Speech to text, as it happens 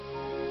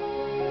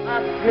A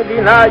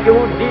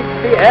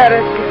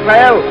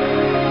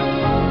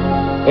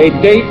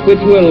date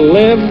which will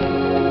live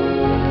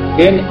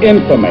in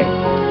infamy.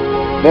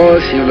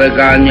 Both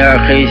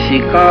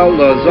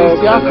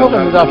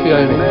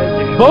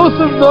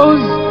of those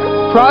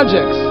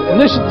projects,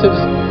 initiatives,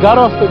 got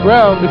off the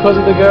ground because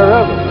of the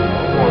Guerrero.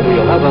 For the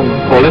 11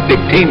 Olympic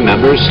team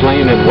members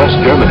slain in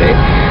West Germany,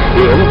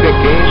 the Olympic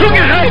Games...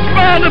 Zugehört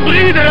waren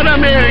Brüder in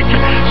Amerika.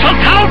 So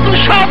tausend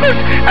Schabbos,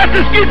 es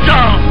ist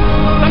getan.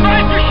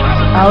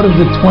 Out of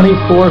the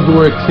 24 who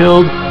were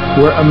killed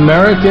were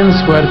Americans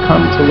who had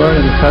come to learn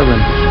in Hebron.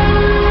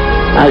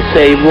 I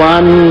say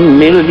 1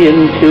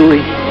 million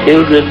Jewish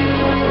children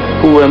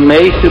who were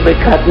made to be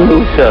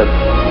Katnusot.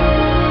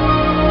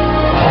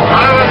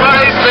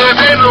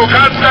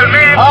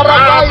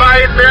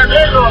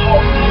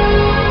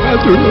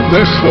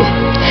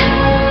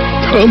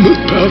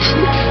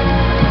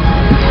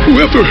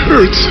 Whoever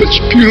heard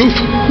such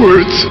beautiful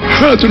words,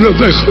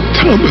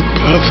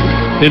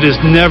 it is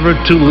never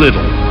too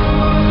little,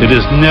 it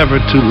is never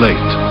too late,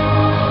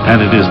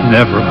 and it is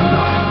never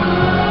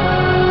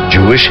enough.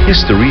 Jewish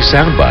History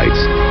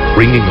Soundbites,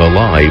 bringing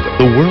alive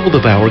the world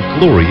of our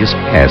glorious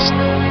past.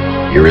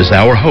 Here is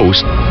our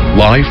host,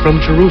 live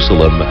from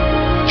Jerusalem,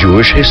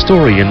 Jewish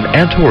historian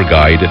and tour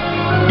guide,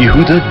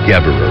 Yehuda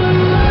Geberer.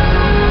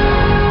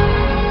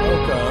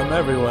 Welcome,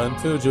 everyone,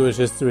 to Jewish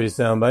History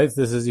Soundbites.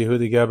 This is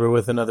Yehuda Geberer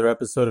with another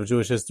episode of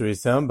Jewish History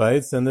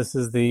Soundbites, and this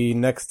is the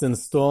next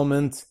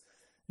installment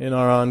in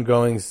our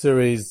ongoing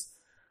series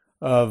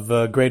of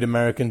Great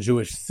American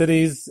Jewish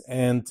Cities,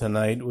 and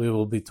tonight we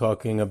will be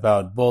talking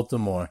about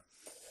Baltimore.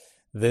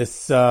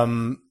 This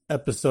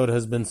episode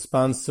has been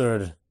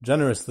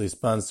generously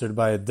sponsored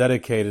by a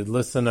dedicated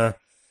listener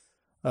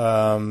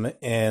and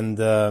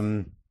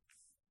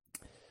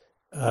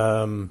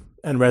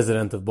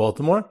resident of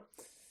Baltimore.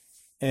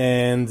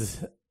 And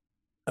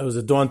it was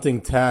a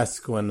daunting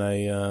task when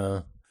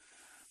I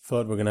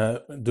thought we're going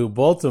to do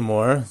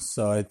Baltimore,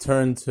 so I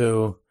turned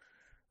to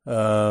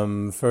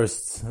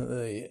first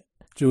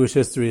Jewish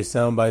History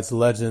Soundbites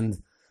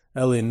legend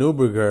Eli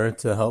Neuberger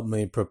to help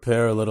me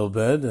prepare a little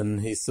bit,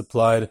 and he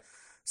supplied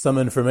some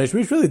information.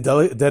 We should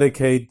really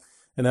dedicate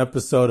an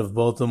episode of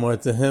Baltimore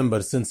to him,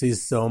 but since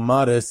he's so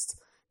modest,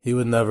 he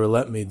would never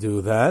let me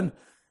do that.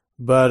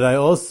 But I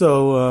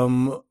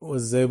also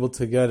was able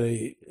to get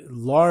a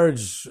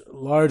large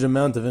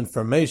amount of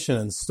information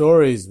and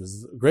stories,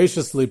 was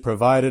graciously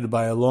provided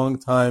by a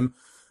long-time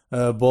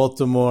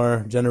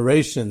Baltimore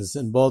generations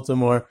in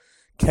Baltimore,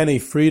 Kenny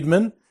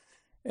Friedman,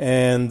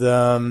 and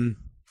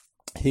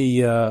he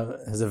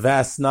has a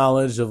vast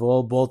knowledge of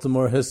all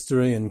Baltimore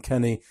history, and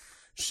Kenny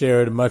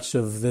shared much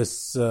of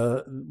this.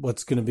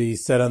 What's going to be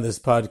said on this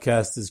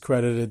podcast is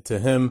credited to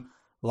him,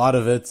 a lot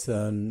of it,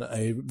 and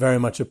I very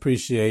much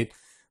appreciate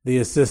the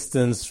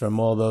assistance from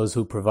all those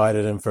who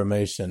provided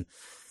information.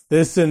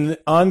 This is an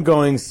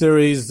ongoing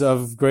series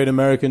of Great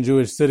American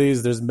Jewish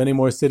Cities. There's many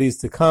more cities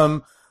to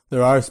come.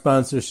 There are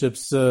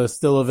sponsorships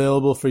still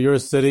available for your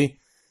city,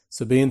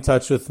 so be in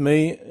touch with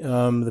me.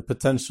 The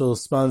potential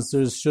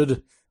sponsors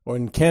should or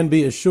can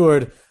be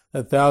assured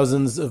that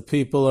thousands of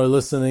people are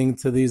listening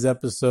to these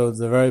episodes.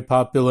 They're very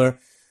popular,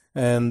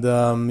 and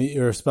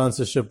your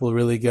sponsorship will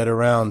really get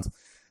around.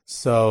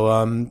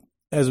 So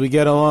as we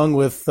get along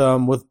with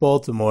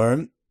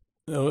Baltimore,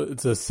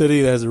 it's a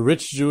city that has a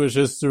rich Jewish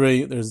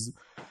history. There's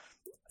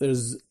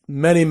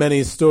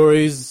many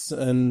stories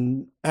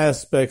and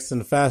aspects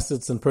and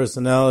facets and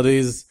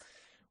personalities.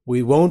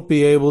 We won't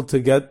be able to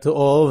get to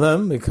all of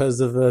them because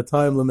of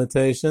time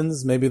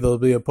limitations. Maybe there'll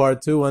be a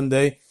part 2 one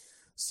day.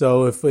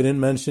 So if we didn't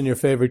mention your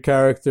favorite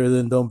character,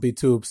 then don't be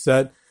too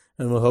upset,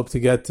 and we'll hope to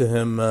get to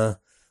him or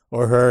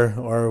her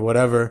or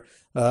whatever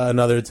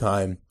another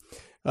time.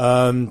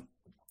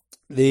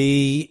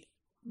 The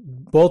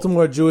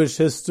Baltimore Jewish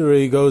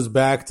history goes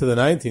back to the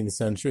 19th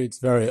century. It's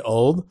very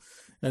old,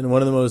 and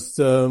one of the most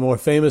more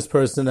famous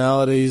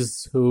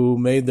personalities who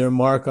made their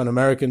mark on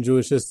American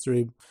Jewish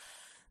history,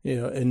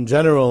 in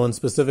general and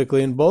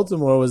specifically in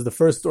Baltimore, was the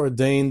first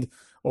ordained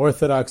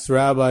Orthodox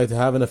rabbi to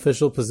have an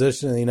official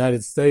position in the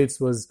United States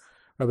was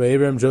Rabbi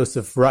Abraham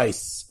Joseph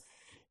Rice.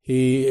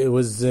 It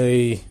was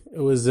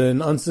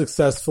an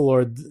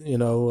unsuccessful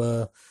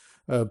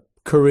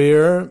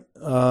career,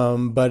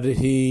 but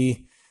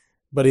he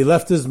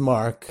left his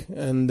mark,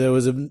 and it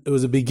was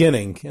a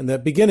beginning, and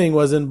that beginning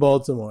was in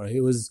Baltimore. He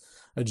was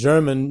a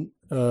German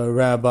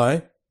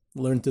rabbi,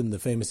 learned in the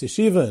famous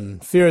yeshiva in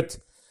Fürth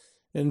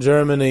in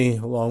Germany,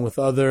 along with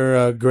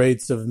other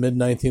greats of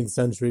mid-19th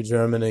century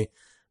Germany.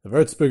 The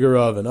Würzburger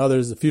Rav and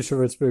others, the future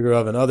Würzburger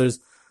Rav and others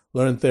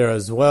learned there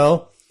as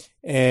well.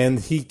 And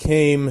he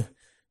came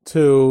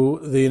to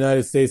the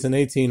United States in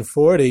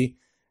 1840,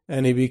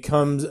 and he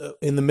becomes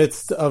in the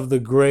midst of the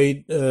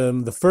great,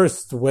 the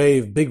first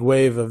big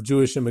wave of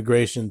Jewish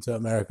immigration to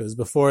America. It was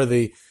before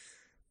the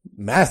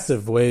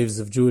massive waves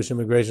of Jewish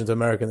immigration to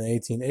America in the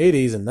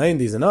 1880s and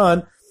 90s and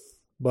on.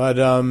 But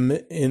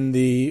in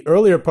the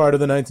earlier part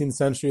of the 19th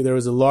century, there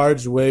was a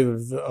large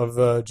wave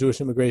of Jewish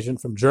immigration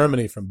from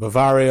Germany, from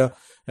Bavaria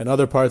and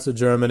other parts of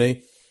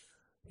Germany.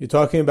 You're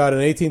talking about in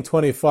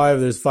 1825,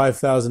 there's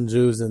 5,000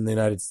 Jews in the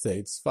United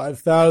States.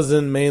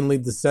 5,000 mainly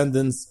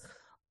descendants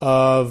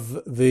of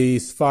the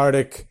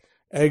Sephardic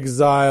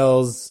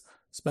exiles,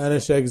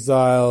 Spanish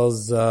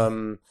exiles,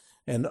 and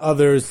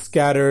other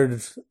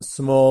scattered,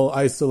 small,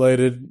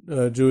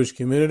 isolated Jewish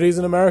communities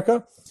in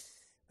America.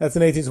 That's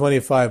in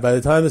 1825. By the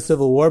time the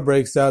Civil War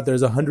breaks out,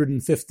 there's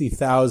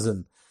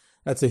 150,000.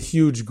 That's a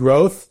huge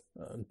growth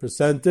in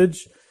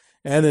percentage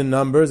and in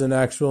numbers, in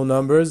actual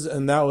numbers,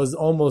 and that was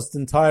almost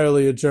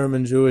entirely a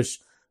German Jewish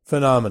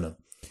phenomenon.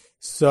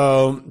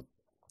 So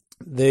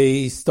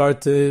they start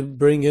to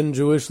bring in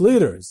Jewish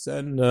leaders,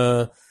 and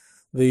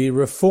the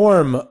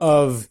reform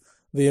of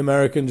the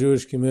American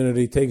Jewish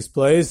community takes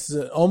place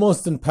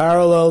almost in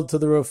parallel to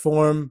the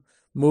reform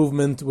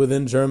movement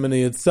within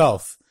Germany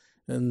itself.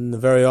 And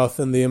very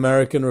often the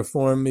American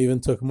reform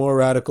even took more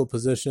radical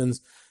positions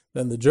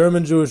than the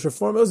German Jewish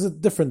reform. It was a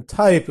different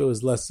type. It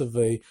was less of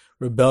a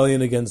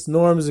rebellion against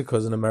norms,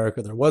 because in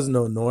America there was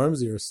no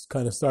norms. You're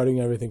kind of starting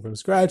everything from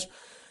scratch.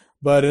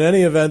 But in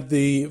any event,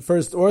 the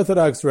first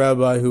Orthodox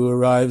rabbi who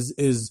arrives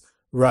is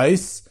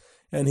Rice,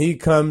 and he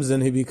comes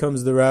and he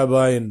becomes the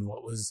rabbi in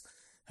what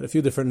had a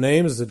few different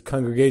names, the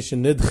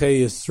congregation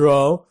Nidchei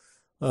Yisrael,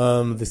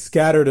 the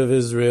scattered of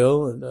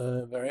Israel,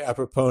 a very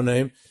apropos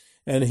name.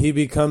 And he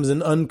becomes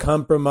an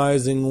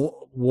uncompromising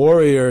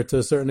warrior to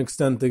a certain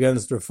extent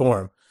against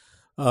reform.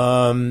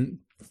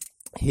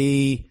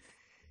 He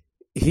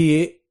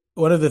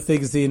one of the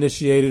things he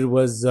initiated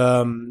was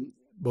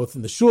both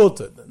in the shul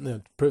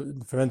to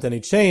prevent any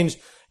change.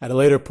 At a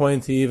later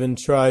point, he even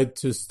tried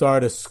to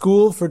start a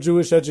school for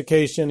Jewish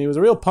education. He was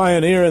a real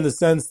pioneer in the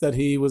sense that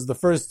he was the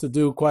first to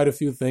do quite a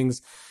few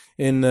things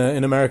in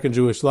American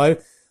Jewish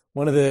life.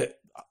 One of the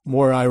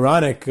more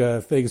ironic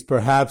things,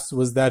 perhaps,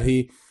 was that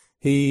he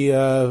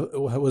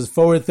was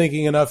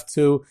forward-thinking enough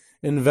to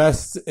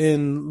invest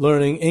in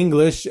learning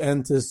English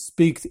and to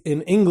speak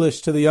in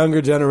English to the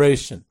younger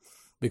generation,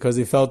 because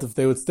he felt if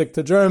they would stick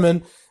to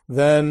German,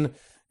 then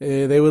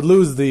they would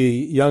lose the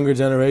younger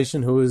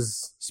generation who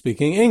was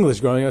speaking English,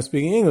 growing up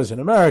speaking English in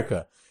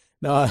America.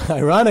 Now,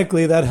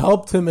 ironically, that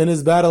helped him in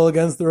his battle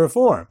against the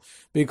Reform,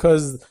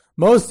 because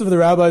most of the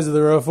rabbis of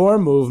the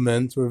Reform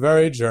movement were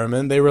very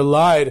German. They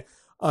relied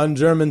on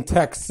German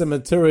texts and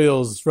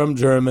materials from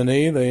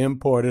Germany. They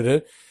imported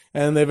it,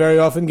 and they very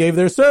often gave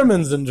their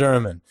sermons in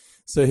German.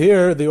 So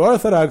here, the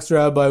Orthodox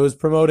rabbi was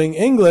promoting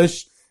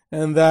English,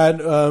 and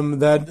that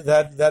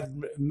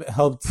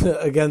helped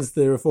against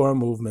the Reform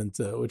movement,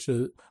 which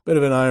is a bit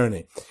of an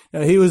irony.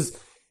 Now, he was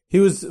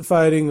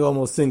fighting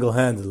almost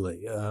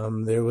single-handedly.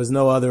 There was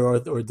no other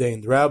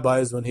ordained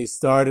rabbis when he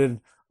started.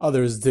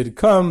 Others did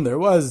come. There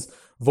was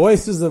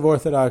voices of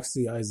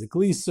orthodoxy, Isaac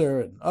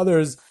Leeser and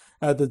others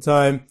at the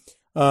time.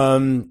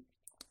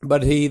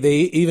 But they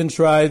even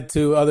tried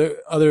to,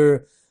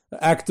 other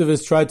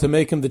activists tried to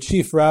make him the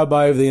chief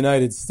rabbi of the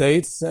United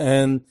States,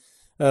 and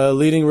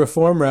leading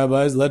Reform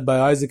rabbis led by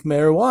Isaac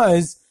Mayer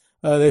Wise,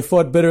 they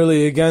fought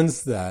bitterly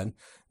against that.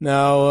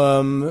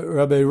 Now,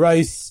 Rabbi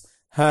Rice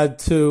had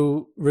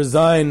to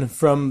resign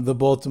from the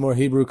Baltimore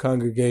Hebrew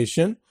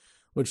congregation,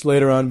 which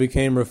later on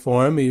became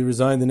Reform. He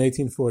resigned in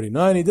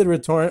 1849. He did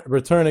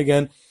return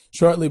again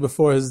shortly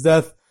before his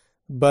death,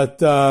 but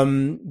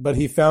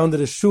he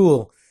founded a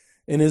shul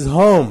in his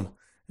home,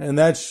 and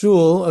that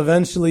shul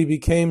eventually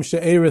became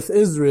She'erith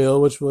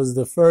Israel, which was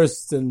the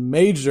first and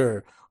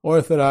major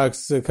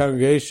Orthodox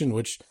congregation,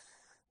 which,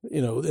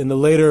 in the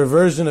later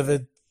version of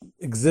it,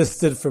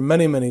 existed for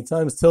many, many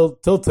times till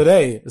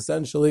today,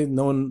 essentially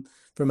known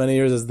for many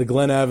years as the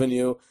Glen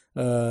Avenue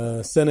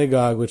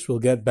Synagogue, which we'll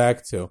get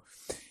back to.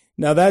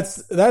 Now that's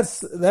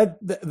the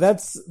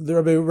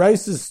Rabbi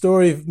Rice's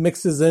story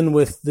mixes in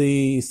with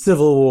the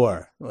Civil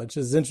War, which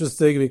is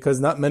interesting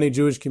because not many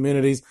Jewish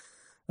communities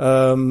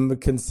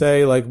can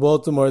say, like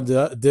Baltimore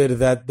did,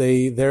 that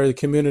their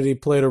community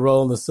played a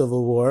role in the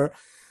Civil War.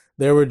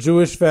 There were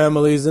Jewish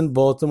families in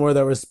Baltimore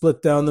that were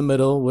split down the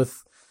middle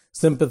with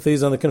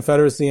sympathies on the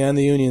Confederacy and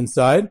the Union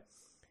side.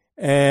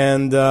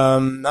 And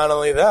not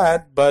only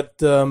that, but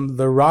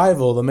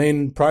the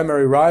main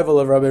primary rival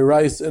of Rabbi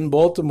Rice in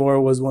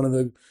Baltimore was one of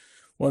the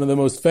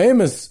most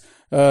famous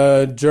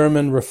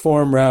German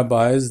Reform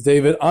rabbis,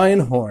 David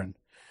Einhorn.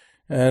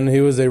 And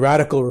he was a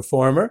radical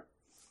reformer.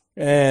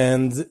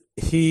 And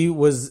he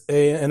was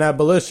an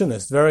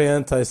abolitionist, very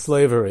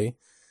anti-slavery.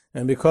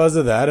 And because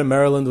of that, and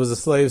Maryland was a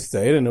slave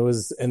state, and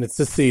it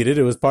seceded.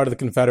 It was part of the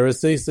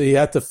Confederacy, so he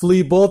had to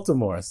flee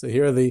Baltimore. So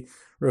here, the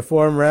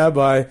Reform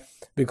rabbi,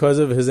 because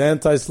of his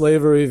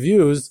anti-slavery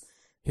views,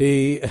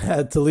 he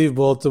had to leave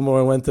Baltimore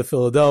and went to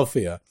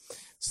Philadelphia.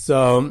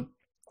 So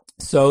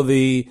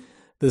the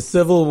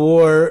Civil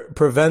War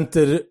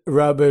prevented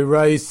Rabbi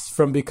Rice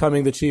from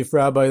becoming the chief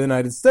rabbi of the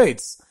United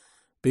States,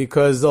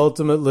 because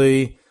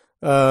ultimately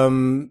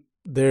the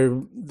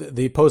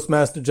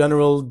Postmaster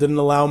General didn't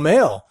allow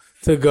mail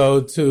to go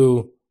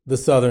to the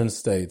southern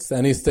states,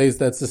 any states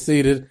that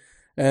seceded,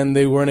 and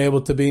they weren't able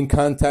to be in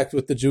contact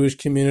with the Jewish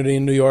community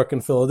in New York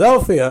and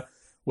Philadelphia,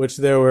 which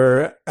there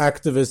were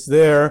activists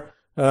there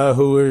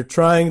who were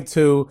trying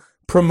to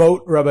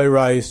promote Rabbi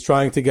Rice,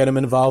 trying to get him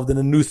involved in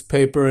a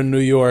newspaper in New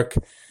York,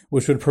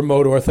 which would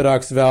promote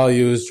Orthodox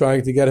values,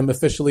 trying to get him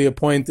officially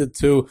appointed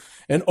to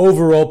an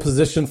overall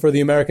position for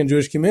the American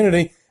Jewish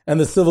community. And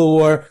the Civil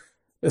War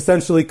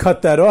essentially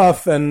cut that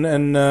off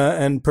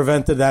and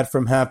prevented that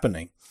from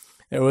happening.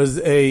 So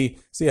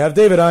you have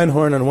David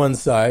Einhorn on one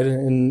side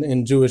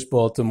in Jewish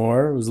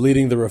Baltimore, who was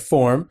leading the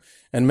reform,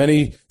 and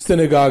many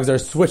synagogues are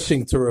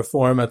switching to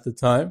reform at the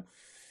time.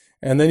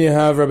 And then you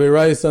have Rabbi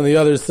Rice on the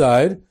other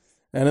side,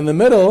 and in the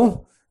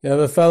middle you have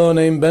a fellow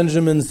named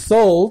Benjamin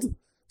Sold, and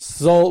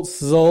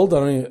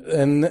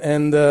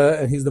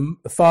he's the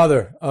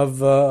father of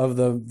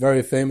the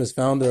very famous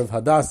founder of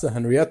Hadassah,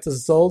 Henrietta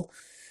Sold,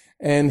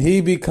 and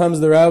he becomes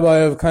the rabbi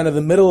of kind of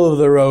the middle of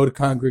the road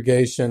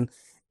congregation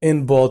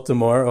in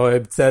Baltimore,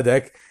 Oheb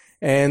Tzedek,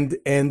 and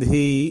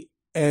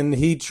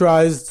he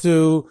tries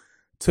to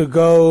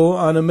go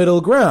on a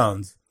middle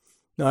ground.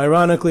 Now,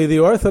 ironically, the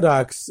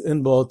Orthodox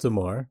in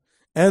Baltimore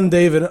and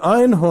David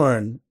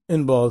Einhorn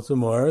in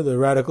Baltimore, the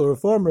radical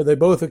reformer, they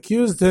both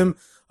accused him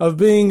of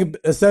being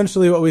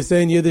essentially what we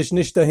say in Yiddish,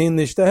 nishtahin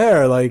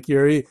nishtaher, like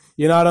you're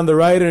not on the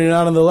right and you're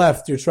not on the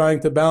left. You're trying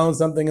to balance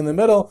something in the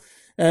middle,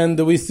 and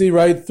we see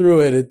right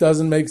through it. It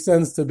doesn't make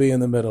sense to be in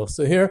the middle.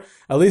 So here,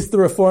 at least the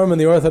Reform and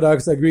the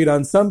Orthodox agreed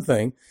on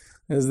something,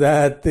 is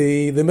that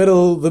the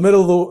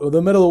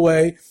middle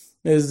way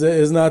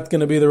is not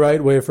going to be the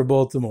right way for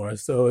Baltimore.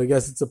 So I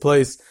guess it's a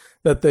place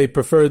that they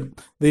preferred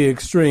the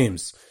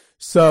extremes.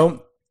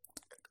 So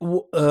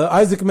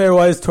Isaac Mayer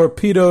Weiss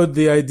torpedoed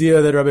the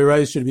idea that Rabbi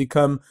Rice should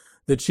become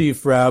the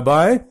chief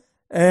rabbi,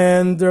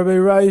 and Rabbi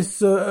Rice,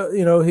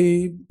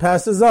 he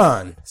passes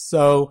on.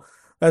 So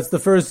that's the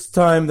first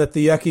time that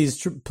the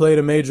Yekkis played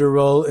a major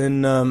role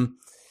in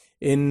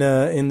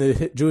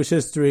the Jewish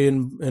history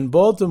in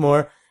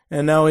Baltimore,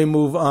 and now we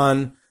move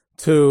on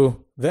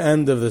to the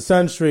end of the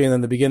century and then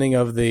the beginning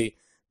of the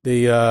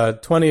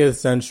 20th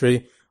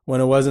century,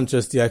 when it wasn't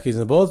just Yekkis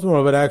in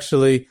Baltimore, but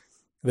actually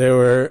there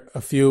were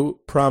a few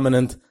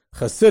prominent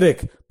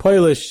Hasidic,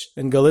 Polish,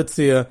 and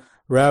Galicia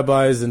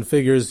rabbis and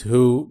figures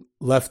who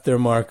left their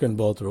mark in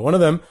Baltimore. One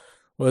of them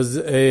was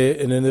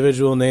an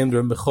individual named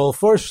Michal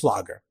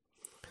Forschlager.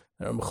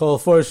 Michal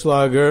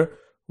Forschlager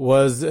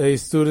was a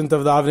student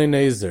of the Avnei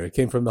Nezer. He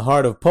came from the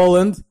heart of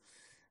Poland,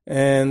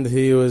 and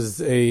he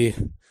was a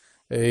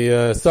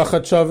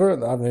Sachachover,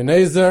 the Avnei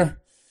Nezer,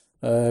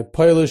 a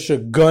Polish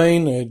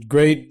Gaon, a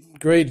great,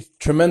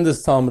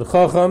 tremendous Talmud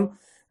Chacham.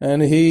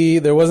 And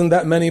there wasn't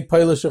that many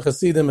Polish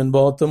Hasidim in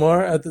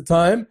Baltimore at the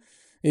time,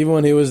 even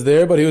when he was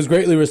there, but he was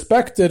greatly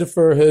respected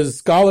for his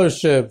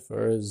scholarship,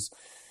 for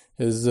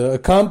his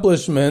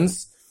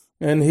accomplishments,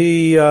 and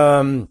he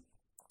helped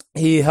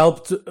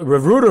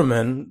Rav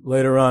Ruderman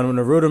later on when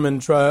Rav Ruderman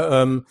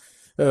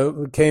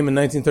came in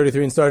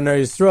 1933 and started Ner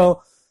Yisrael.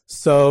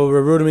 So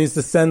Rav Ruderman used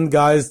to send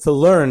guys to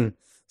learn,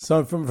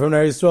 some from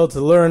Ner Yisrael to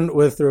learn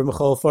with Rav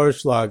Michal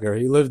Forschlager.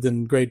 He lived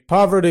in great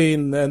poverty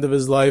in the end of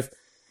his life,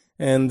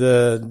 and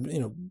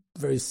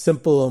very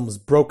simple,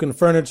 almost broken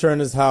furniture in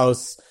his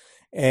house,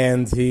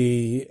 and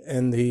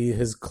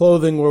his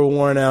clothing were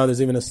worn out.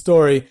 There's even a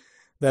story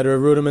that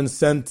Rav Ruderman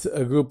sent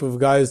a group of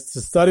guys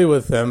to study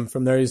with him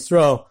from Ner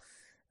Yisrael,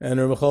 and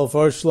Rav Michal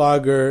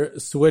Forschlager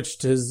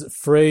switched his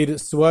frayed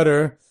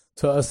sweater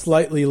to a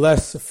slightly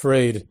less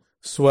frayed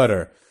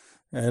sweater.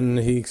 And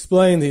he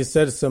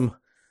said some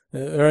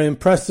very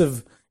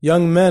impressive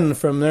young men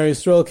from Ner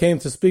Yisrael came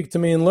to speak to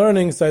me in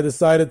learning, so I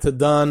decided to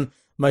don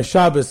my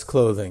Shabbos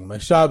clothing, my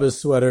Shabbos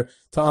sweater,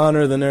 to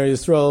honor the Ner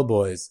Yisrael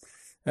boys.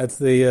 That's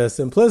the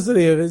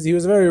simplicity of his. He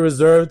was a very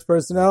reserved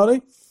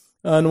personality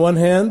on one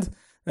hand,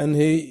 and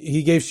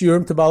he gave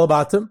shiurim to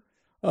Balabatim,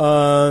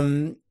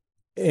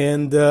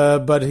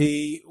 but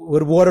he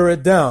would water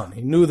it down.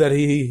 He knew that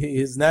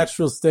his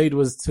natural state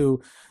was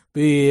to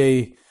be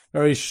a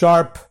very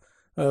sharp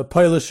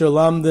Polish or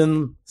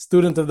Lamdan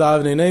student of the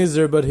Avnei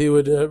Nezer, but he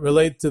would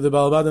relate to the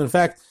Balabatim. In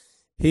fact,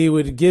 he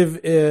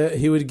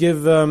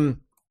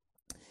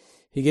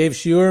gave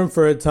shiurim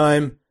for a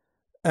time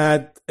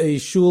at a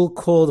shul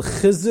called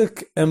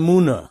Chizuk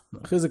Emunah.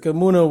 Chizuk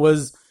Emunah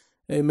was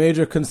a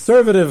major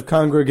conservative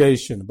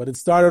congregation, but it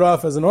started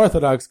off as an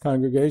Orthodox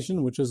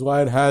congregation, which is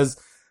why it has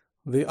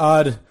the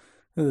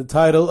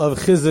title of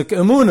Chizuk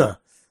Emunah.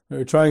 They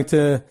were trying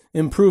to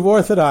improve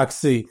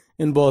orthodoxy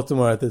in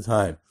Baltimore at the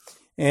time.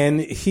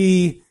 And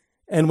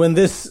when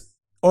this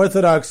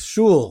Orthodox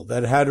shul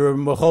that had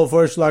Michal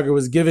Forschlager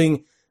was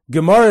giving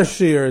Gemara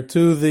Shir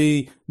to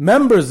the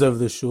members of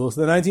the shul,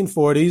 so the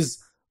 1940s,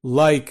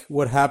 like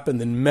what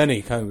happened in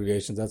many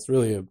congregations, that's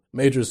really a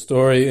major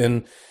story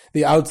in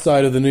the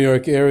outside of the New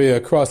York area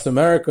across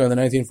America in the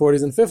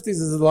 1940s and 50s,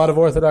 is a lot of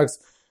Orthodox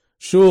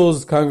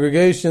shuls,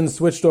 congregations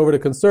switched over to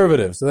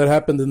conservative. So that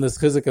happened in this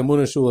Chizuk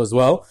Emunah shul as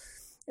well.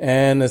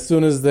 And as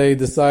soon as they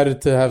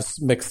decided to have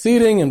mixed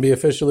seating and be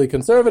officially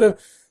conservative,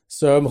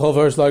 so Michal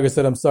Forschlager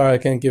said, "I'm sorry, I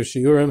can't give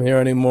shiurim here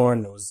anymore."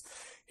 And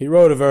he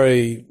wrote a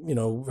very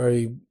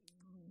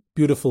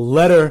beautiful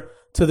letter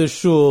to the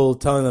shul,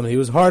 telling them he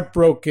was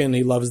heartbroken.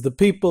 He loves the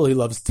people, he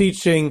loves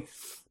teaching,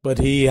 but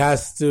he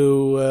has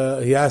to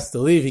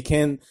leave. He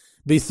can't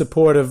be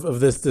supportive of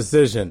this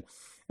decision.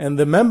 And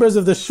the members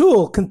of the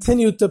shul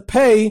continued to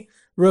pay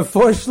Rav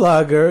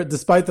Forschlager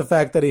despite the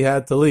fact that he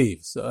had to leave.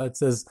 So that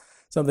says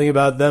something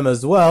about them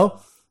as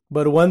well.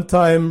 But one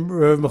time,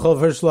 Rav Michael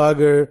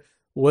Forschlager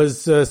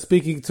was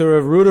speaking to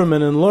Rav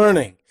Ruderman and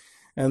learning.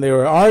 And they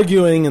were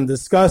arguing and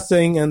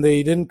discussing, and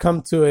they didn't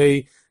come to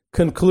a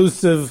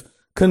conclusive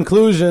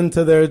conclusion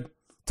to their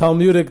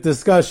Talmudic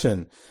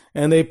discussion.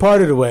 And they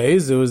parted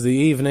ways. It was the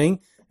evening,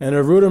 and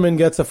Rav Ruderman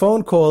gets a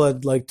phone call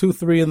at like 2,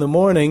 3 in the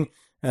morning,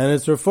 and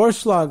it's Rav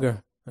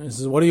Forschlager. And he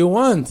says, "What do you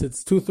want?"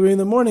 It's 2, 3 in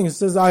the morning. He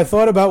says, "I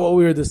thought about what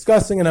we were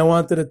discussing, and I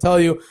wanted to tell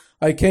you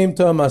I came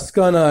to a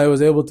maskana. I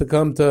was able to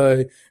come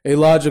to a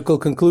logical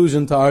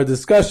conclusion to our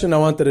discussion. I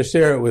wanted to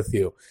share it with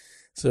you."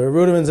 So Rav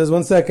Ruderman says,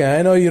 "1 second,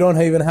 I know you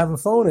don't even have a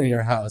phone in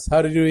your house.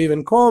 How did you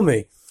even call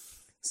me?"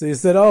 So he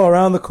said, "Oh,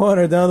 around the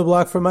corner, down the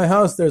block from my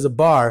house, there's a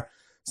bar.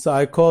 So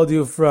I called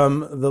you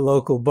from the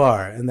local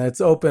bar, and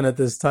that's open at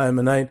this time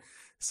of night.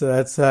 So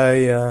that's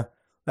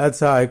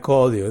how I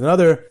called you."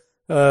 Another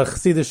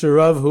Chassidish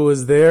Rav who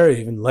was there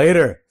even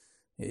later,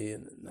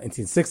 in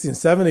 1960s and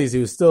 70s, he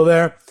was still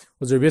there,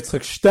 was Rabbi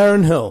Yitzchak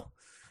Sternhill,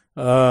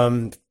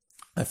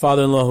 my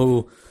father-in-law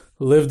who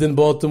lived in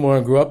Baltimore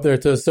and grew up there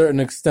to a certain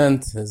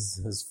extent.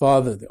 His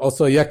father,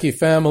 also a Yeki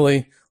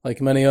family,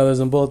 like many others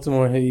in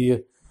Baltimore, he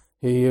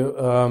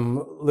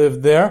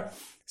lived there.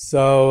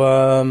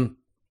 So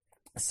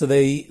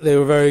they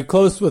were very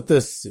close with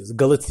this. He was a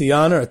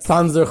Galitzianer, a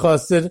Tzanzer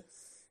Chassid.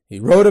 He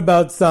wrote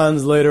about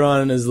Tzanz later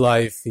on in his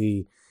life.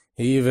 He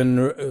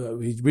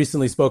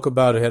recently spoke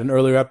about it. He had an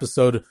earlier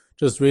episode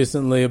just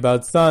recently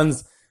about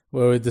Tzanz,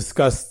 where we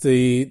discussed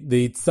the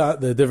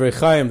Divrei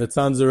Chaim, the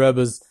Tzanzer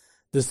Rebbe's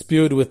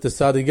dispute with the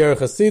Sadiger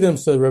Hasidim.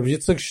 So Rabbi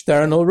Yitzchak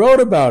Sternhill wrote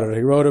about it.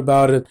 He wrote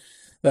about it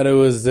that it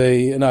was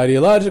an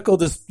ideological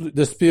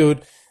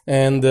dispute,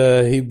 and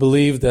he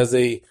believed as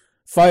a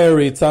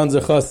fiery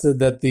Tzanzer Chassid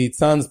that the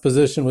Tzanz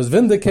position was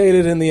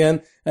vindicated in the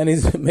end. And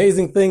his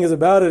amazing thing is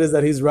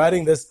that he's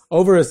writing this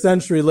over a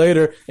century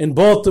later in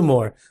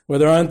Baltimore, where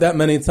there aren't that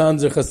many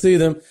Tzanzer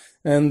Chassidim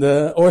and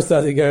or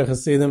Sadiger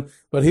Chassidim,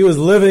 but he was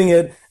living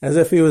it as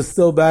if he was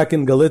still back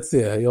in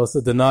Galicia. He also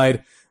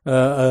denied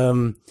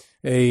a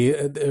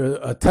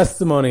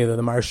testimony that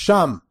the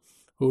Marsham,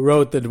 who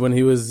wrote that when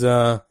he was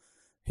in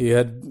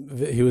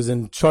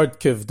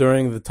Charkiv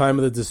during the time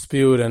of the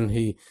dispute, and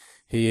he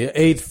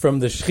ate from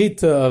the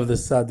shchita of the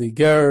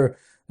Sadiger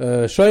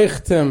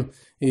Sheichtim,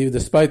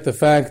 despite the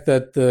fact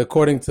that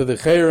according to the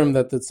Cherem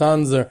that the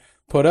Tzanzer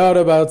put out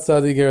about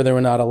Sadiger, they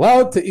were not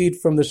allowed to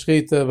eat from the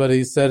shchita, but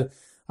he said,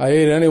 "I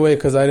ate it anyway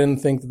because I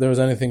didn't think that there was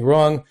anything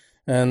wrong."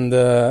 And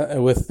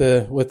with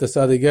the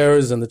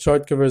Sadigers and the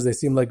Chartkivers, they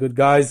seemed like good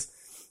guys.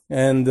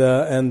 And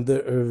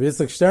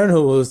Yitzchak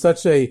Sternhill was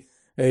such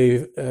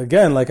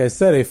again, like I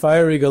said, a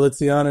fiery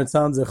Galitzianer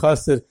Tzanzer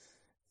Chassid,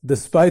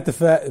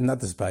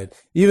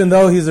 even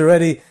though it's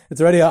already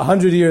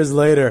 100 years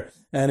later,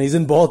 and he's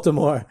in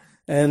Baltimore,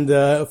 and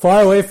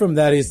far away from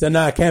that, he said,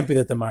 "No, it can't be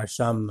that the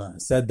Marsham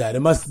said that.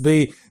 It must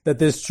be that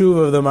this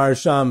tshuva of the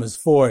Marsham is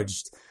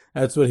forged."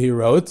 That's what he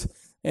wrote.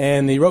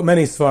 And he wrote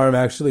many Sfarim,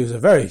 actually. He was a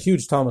very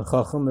huge Talmud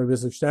Chacham, Rabbi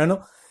Yitzchak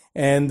Sternhill.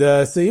 And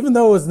so even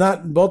though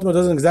Baltimore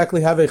doesn't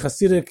exactly have a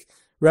Hasidic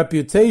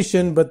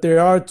reputation, but there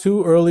are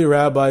 2 early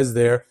rabbis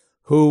there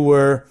who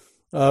were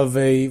of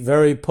a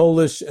very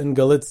Polish and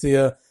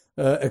Galicia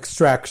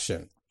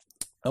extraction.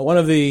 One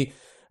of the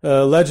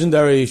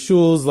legendary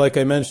shuls, like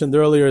I mentioned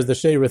earlier, is the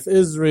Sheirith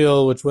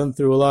Israel, which went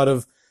through a lot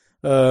of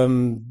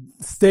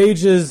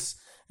stages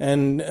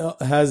and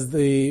has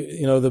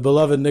the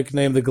beloved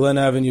nickname, the Glen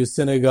Avenue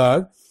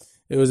Synagogue.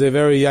 It was a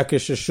very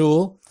Yekish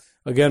shul.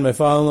 Again, my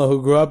father-in-law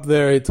who grew up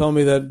there, he told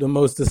me that the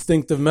most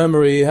distinctive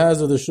memory he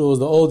has of the shul is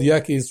the old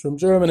Yekis from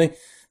Germany.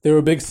 They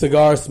were big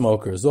cigar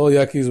smokers. All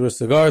Yekis were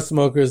cigar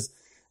smokers,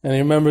 and he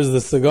remembers the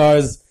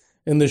cigars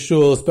in the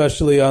shul,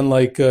 especially on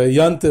like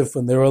Yantif,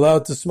 when they were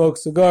allowed to smoke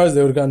cigars.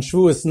 They would go on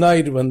Shavuos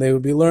night, when they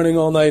would be learning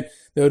all night,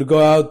 they would go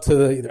out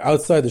to either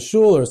outside the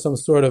shul or some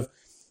sort of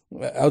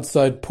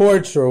outside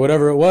porch or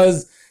whatever it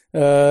was.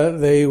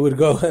 They would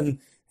go, and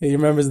he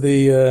remembers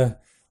the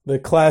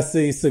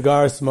classy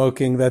cigar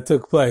smoking that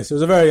took place. It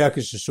was a very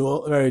Yakish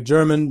shul, a very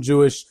German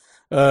Jewish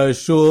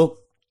shul.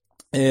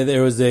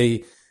 There was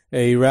a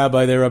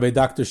rabbi there, Rabbi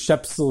Dr.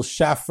 Shepsel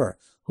Schaffer,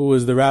 who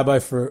was the rabbi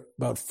for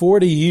about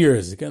 40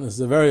 years. Again, this is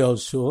a very old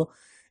shul,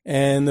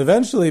 and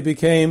eventually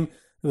became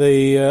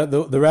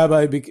the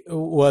rabbi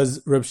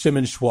was Reb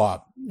Shimon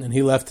Schwab, and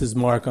he left his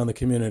mark on the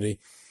community.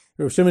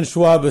 Reb Shimon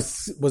Schwab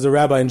was a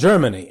rabbi in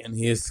Germany, and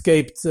he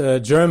escaped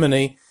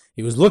Germany.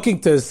 He was looking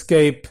to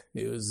escape.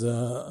 He was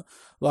a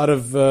lot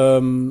of,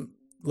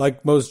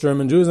 like most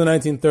German Jews in the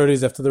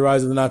 1930s, after the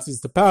rise of the Nazis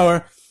to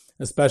power,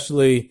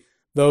 especially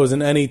those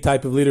in any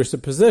type of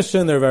leadership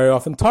position, they're very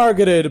often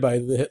targeted by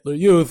the Hitler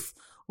Youth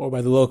or by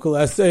the local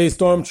SA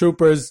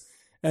stormtroopers,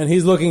 and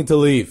he's looking to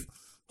leave.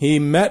 He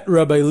met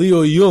Rabbi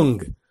Leo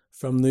Jung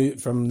from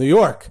New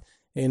York,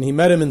 and he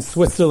met him in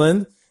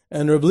Switzerland,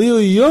 and Rabbi Leo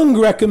Jung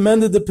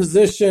recommended the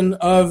position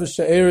of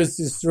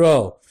She'eretz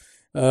Yisrael.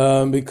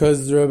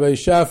 because Rabbi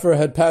Schaffer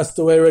had passed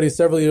away already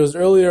several years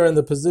earlier, and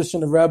the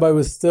position of rabbi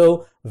was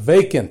still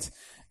vacant.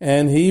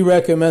 And he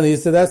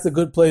said, that's a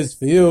good place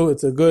for you.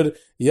 It's a good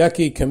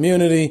Yaki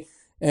community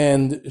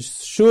and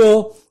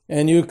shul,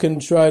 and you can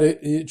try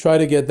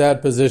to get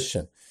that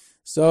position.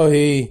 So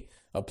he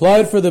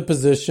applied for the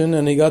position,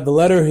 and he got the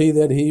letter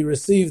that he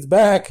received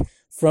back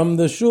from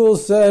the shul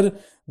said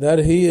that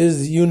he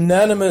is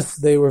unanimous.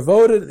 They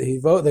voted,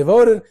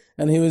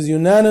 and he was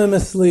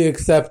unanimously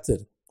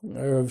accepted.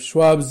 Rav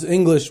Schwab's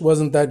English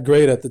wasn't that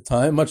great at the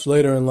time. Much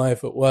later in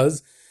life it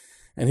was.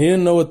 And he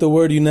didn't know what the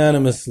word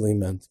unanimously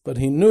meant. But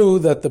he knew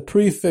that the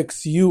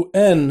prefix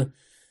un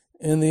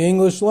in the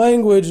English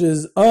language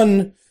is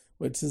un,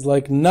 which is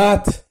like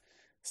not.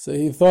 So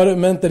he thought it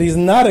meant that he's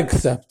not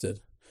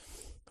accepted.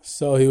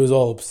 So he was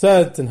all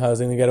upset, and how was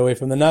he going to get away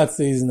from the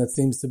Nazis, and that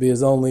seems to be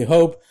his only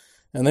hope.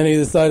 And then he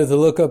decided to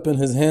look up in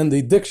his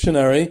handy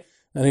dictionary,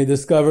 and he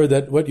discovered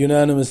that what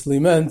unanimously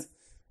meant,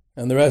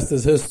 and the rest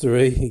is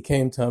history. He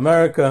came to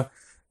America,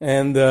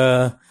 and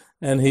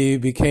he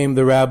became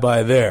the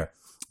rabbi there.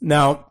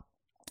 Now,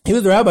 he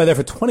was the rabbi there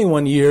for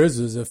 21 years.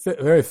 It was a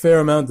very fair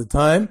amount of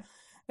time,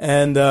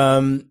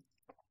 and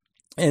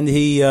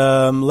he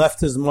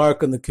left his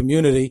mark on the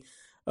community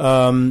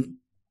in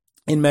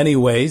many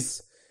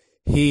ways.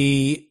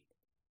 He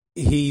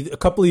a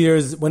couple of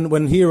years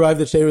when he arrived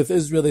at She'erith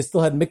Israel, they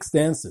still had mixed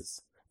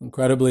dances.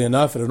 Incredibly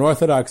enough, at an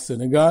Orthodox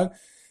synagogue.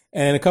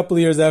 And a couple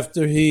of years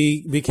after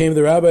he became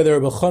the rabbi there,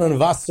 Rabbi Chanan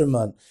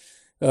Wasserman,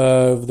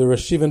 the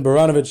Rosh Yeshiva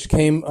Baranovich,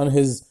 came on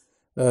his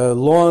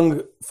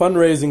long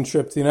fundraising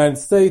trip to the United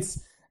States,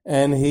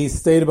 and he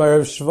stayed by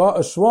Rav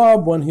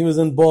Schwab when he was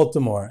in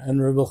Baltimore.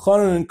 And Rabbi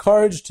Chanan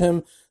encouraged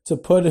him to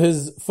put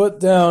his foot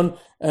down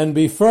and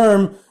be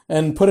firm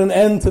and put an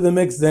end to the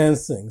mixed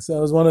dancing. So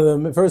it was one of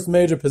the first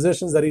major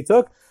positions that he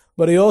took.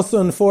 But he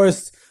also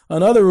enforced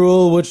another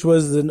rule, which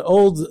was an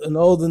old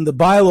in the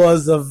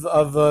bylaws of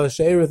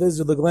She'erith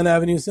Israel, the Glen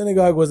Avenue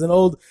Synagogue, was an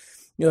old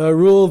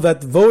rule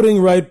that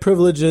voting right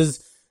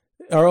privileges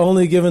are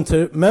only given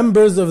to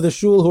members of the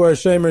shul who are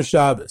Shomer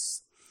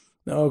Shabbos.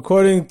 Now,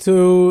 according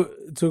to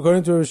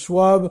Rav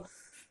Schwab,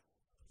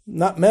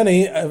 not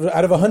many,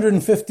 out of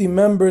 150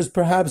 members,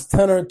 perhaps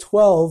 10 or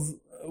 12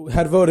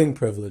 had voting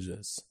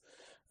privileges.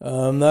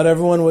 Not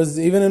everyone was,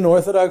 even in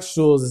Orthodox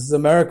shuls. This is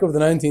America of the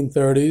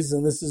 1930s,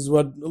 and this is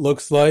what it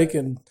looks like,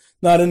 and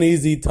not an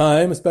easy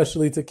time,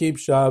 especially to keep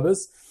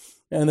Shabbos.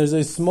 And there's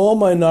a small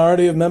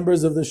minority of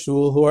members of the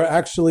shul who are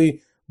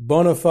actually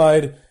bona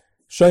fide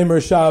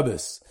Shomer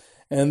Shabbos.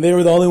 And they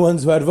were the only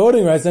ones who had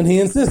voting rights, and he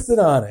insisted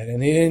on it,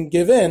 and he didn't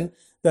give in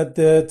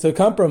to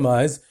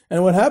compromise.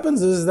 And what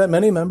happens is that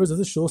many members of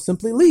the shul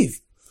simply leave,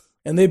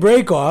 and they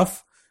break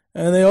off,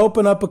 and they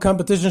open up a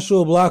competition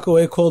shul block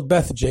away called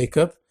Beth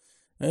Jacob.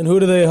 And who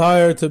do they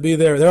hire to be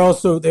there? They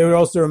would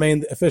also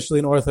remain officially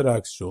an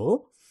Orthodox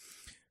shul.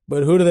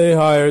 But who do they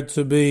hire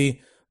to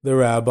be the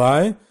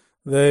rabbi?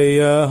 They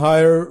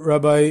hire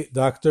Rabbi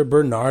Dr.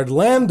 Bernard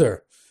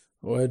Lander,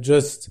 who had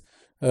just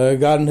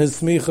gotten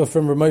his smicha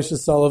from Ramosha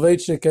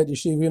Soloveitchik at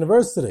Yeshiva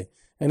University.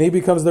 And he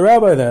becomes the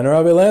rabbi then.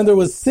 Rabbi Lander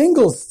was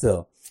single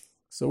still.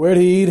 So where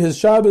did he eat his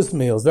Shabbos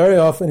meals? Very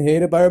often he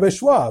ate it by Rabbi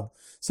Schwab.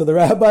 So the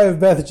rabbi of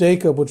Beth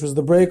Jacob, which was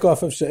the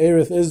break-off of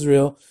She'erith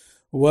Israel,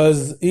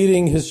 was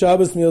eating his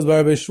Shabbos meals by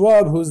Rabbi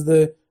Schwab, who's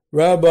the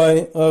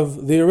rabbi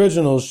of the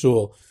original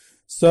shul.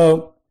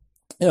 So,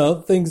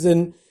 things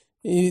in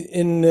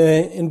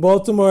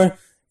Baltimore,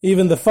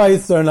 even the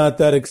fights are not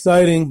that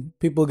exciting.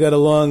 People get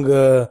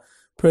along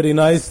pretty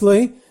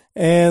nicely.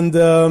 And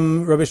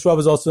Rabbi Schwab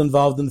was also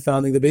involved in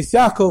founding the Beis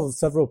Yaakov,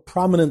 several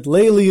prominent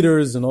lay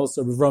leaders, and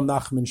also Rav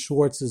Nachman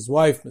Schwartz, his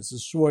wife,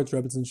 Mrs. Schwartz,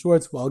 Rebbetzin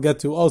Schwartz, who I'll get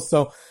to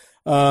also,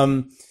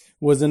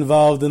 was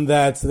involved in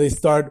that. So they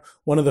start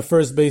one of the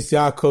first Beis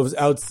Yaakovs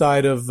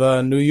outside of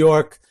New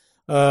York,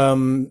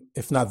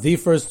 if not the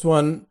first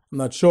one, I'm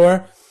not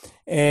sure.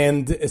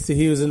 And so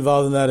he was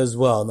involved in that as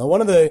well. Now,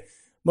 one of the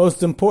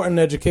most important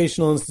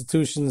educational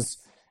institutions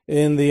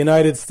in the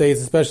United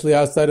States, especially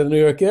outside of the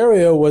New York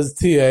area, was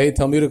TA,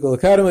 Talmudical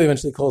Academy,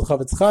 eventually called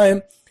Chavetz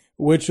Chaim,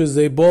 which was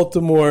a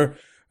Baltimore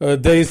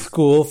day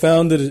school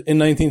founded in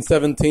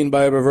 1917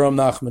 by Avraham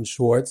Nachman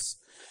Schwartz,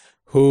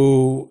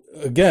 who,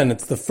 again,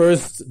 it's the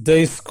first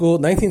day school,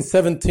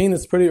 1917,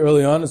 it's pretty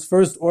early on, it's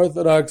first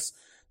Orthodox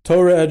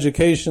Torah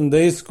education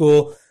day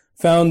school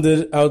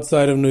founded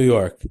outside of New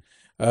York.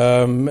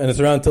 And it's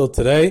around till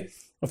today.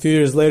 A few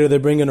years later, they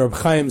bring in Reb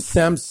Chaim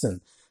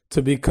Samson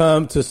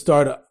eventually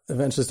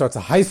starts a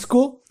high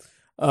school.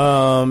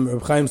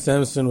 Reb Chaim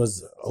Samson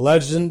was a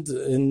legend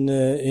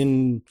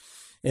in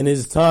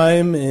his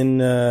time. In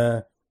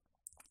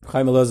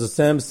Chaim Elazar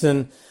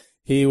Samson,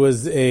 he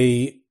was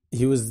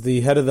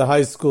the head of the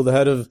high school, the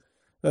head of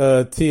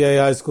TA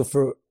high school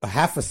for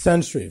half a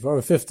century, for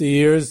over 50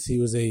 years. He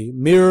was a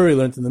mirror. He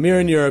learned in the mirror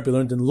in Europe. He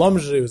learned in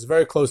Lomzhe. He was a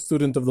very close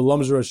student of the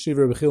Lomzhe Rosh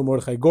Yeshiva, Rabbi Chil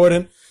Mordechai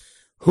Gordon,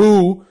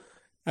 who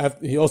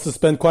he also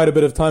spent quite a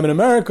bit of time in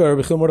America.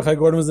 Rabbi Chil Mordechai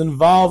Gordon was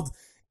involved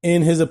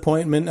in his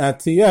appointment at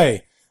TA.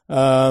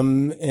 I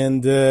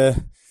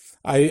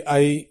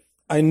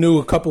I knew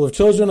a couple of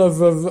children of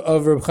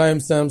Reb Chaim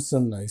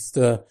Samson. I used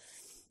to,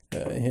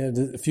 he had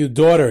a few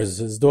daughters.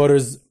 His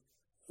daughters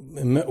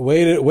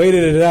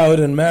waited it out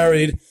and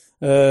married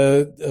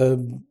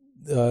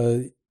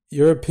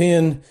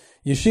European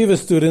yeshiva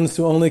students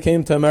who only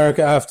came to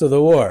America after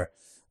the war.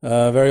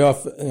 Very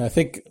often, I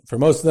think for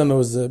most of them, it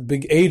was a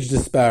big age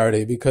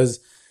disparity because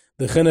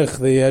the chinuch,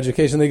 the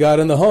education they got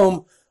in the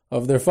home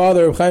of their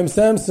father, Reb Chaim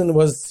Samson,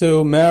 was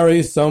to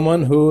marry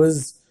someone who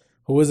was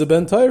a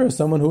ben Torah,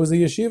 someone who was a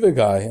yeshiva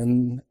guy.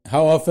 And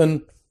how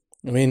often,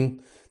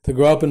 to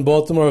grow up in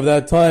Baltimore of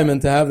that time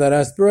and to have that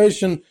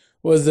aspiration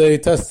was a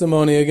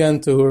testimony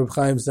again to Reb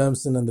Chaim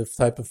Samson and the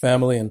type of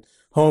family and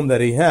home that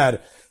he had.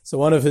 So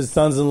one of his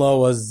sons-in-law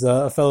was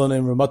a fellow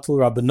named Ramatul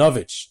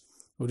Rabinovich,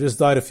 who just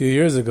died a few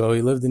years ago.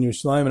 He lived in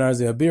Yerushalayim and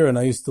Arzei Abir, and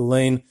I used to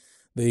lane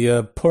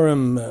the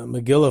Purim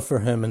Megillah for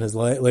him in his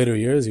later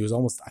years. He was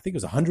I think he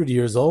was 100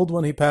 years old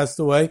when he passed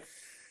away,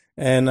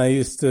 and I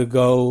used to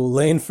go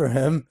lane for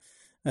him,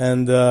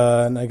 and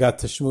I got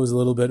to schmooze a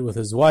little bit with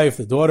his wife,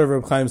 the daughter of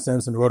Reb Chaim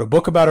Samson, wrote a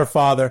book about her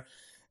father,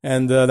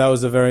 and that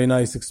was a very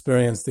nice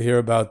experience to hear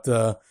about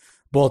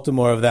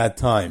Baltimore of that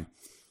time.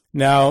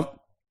 Now,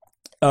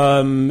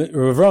 Rav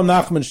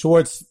Nachman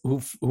Schwartz,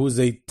 who's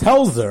a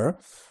Telzer,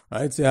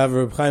 right? So you have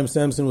Reb Chaim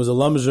Samson was a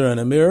Lumzer and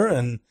a Mir,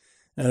 and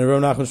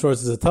Rav Nachman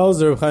Schwartz is a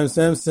Telzer. Rav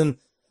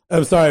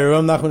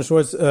Nachman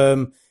Schwartz,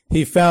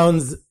 he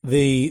founds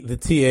the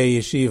TA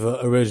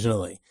Yeshiva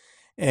originally,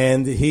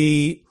 and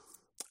he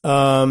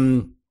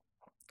and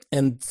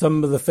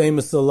some of the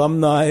famous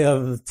alumni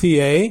of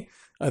TA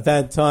at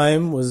that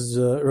time was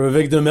Rav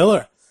Victor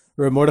Miller,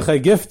 Rav Mordechai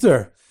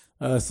Gifter.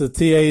 So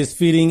TA is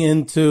feeding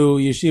into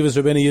Yeshivas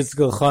Rabbeinu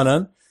Yitzchak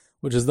Elchanan,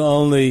 which is the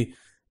only,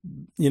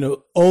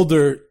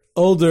 older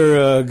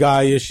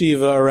guy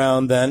yeshiva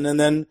around then. And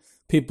then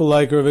people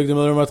like Rav Victor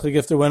Miller and Mordechai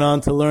Gifter went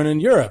on to learn in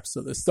Europe.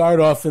 So they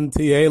started off in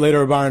TA.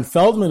 Later, Baron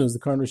Feldman, who's the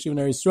current Yeshiva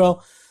Ner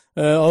Yisrael,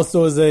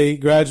 also is a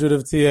graduate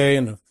of TA.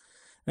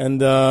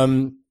 And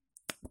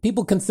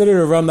people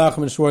consider Rav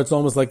Nachman Schwartz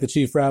almost like the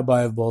chief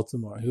rabbi of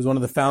Baltimore. He was one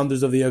of the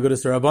founders of the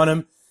Agudas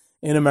Rabbanim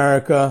in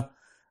America.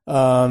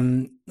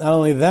 Not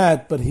only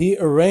that, but he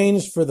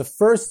arranged for the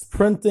first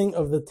printing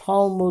of the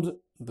Talmud,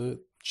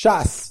 the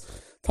Shas,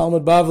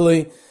 Talmud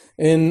Bavli,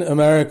 in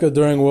America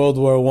during World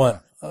War I.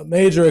 A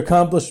major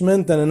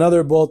accomplishment and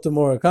another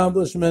Baltimore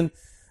accomplishment.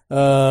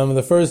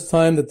 The first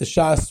time that the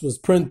Shas was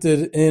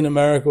printed in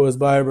America was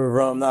by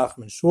Rav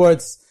Nachman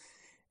Schwartz.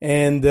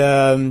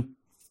 So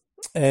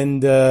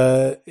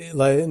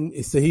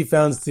he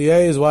founds TA,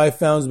 his wife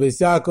founds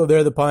Beis Yaakov.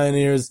 They're the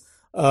pioneers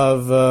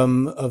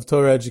of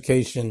Torah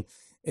education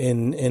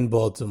in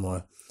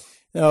Baltimore.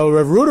 Now,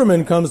 Rav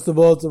Ruderman comes to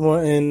Baltimore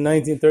in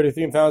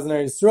 1933 and founds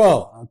Ner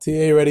Yisrael.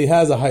 TA already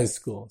has a high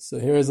school. So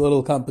here's a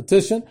little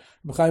competition.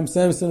 Reb Chaim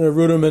Samson and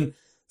Rav Ruderman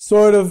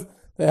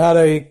they had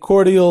a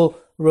cordial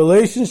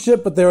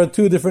relationship, but they were at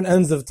two different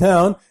ends of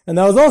town. And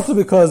that was also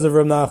because of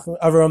Rav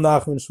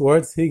Nachman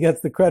Schwartz. He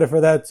gets the credit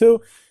for that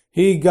too.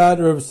 He got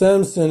Reb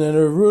Samson and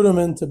Rav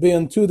Ruderman to be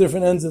on two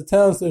different ends of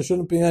town, so there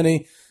shouldn't be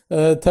any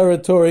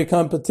territory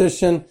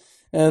competition.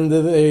 And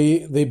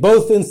they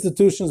both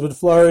institutions would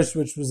flourish,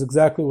 which was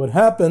exactly what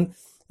happened.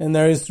 And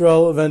Ner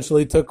Yisrael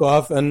eventually took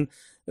off and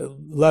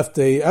left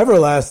a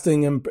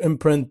everlasting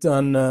imprint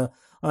on Ner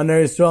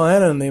Yisrael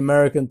and in the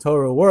American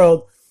Torah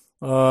world.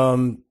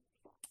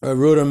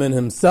 Ruderman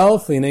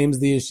himself, he names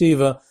the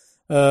yeshiva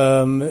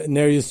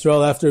Ner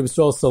Yisrael after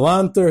Yisrael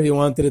Salanter. He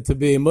wanted it to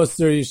be a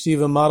Musar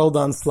yeshiva modeled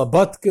on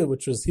Slobodka,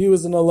 which he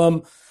was an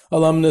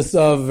alumnus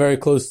of, very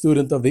close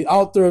student of the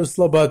Alter of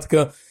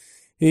Slobodka.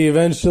 He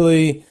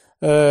eventually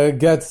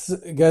makes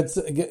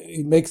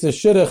a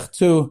shidduch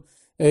to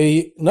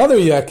another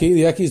Yeki.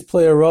 The Yekis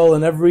play a role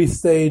in every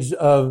stage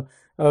of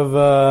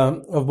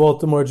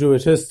Baltimore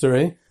Jewish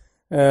history.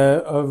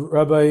 Of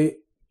Rabbi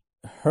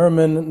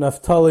Herman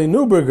Naftali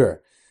Neuberger.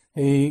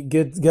 He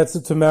gets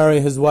to marry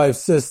his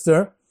wife's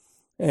sister,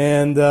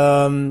 and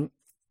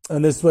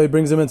this way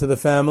brings him into the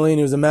family. And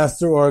he was a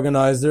master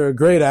organizer, a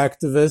great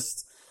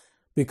activist,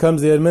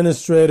 becomes the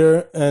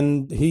administrator,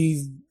 and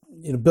he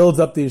builds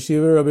up the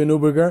yeshiva, Rabbi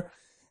Neuberger.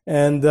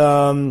 And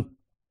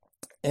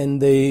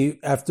they,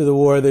 after the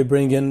war, they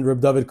bring in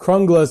Reb David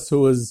Krunglas, who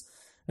was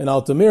an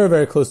Altamira,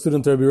 very close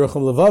student to Rabbi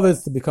Yerucham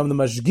Levovitz, to become the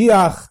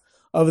mashgiach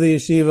of the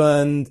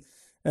yeshiva,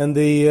 and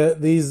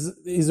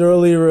these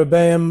early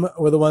rebbeim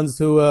were the ones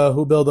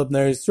who built up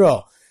Ner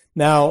Yisrael.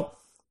 Now,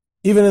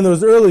 even in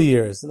those early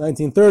years, the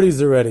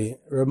 1930s already,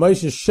 Reb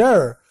Moshe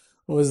Scherer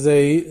was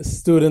a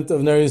student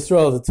of Ner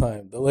Yisrael at the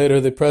time,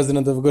 later the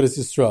president of Agudas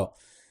Yisrael.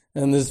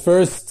 And his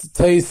first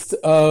taste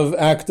of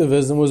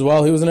activism was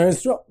while he was in Ner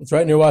Yisrael. It's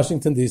right near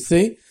Washington,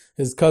 D.C.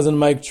 His cousin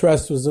Mike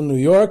Tress was in New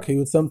York. He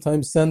would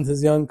sometimes send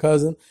his young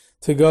cousin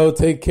to go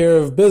take care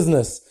of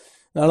business.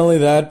 Not only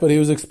that, but he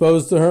was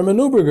exposed to Herman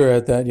Neuberger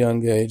at that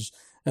young age.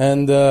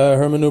 And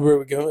Herman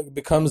Neuberger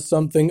becomes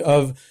something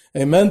of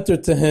a mentor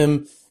to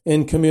him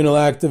in communal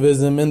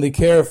activism, in the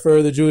care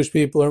for the Jewish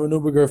people. Herman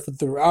Neuberger,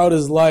 throughout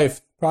his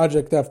life,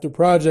 project after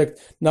project,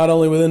 not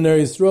only within Ner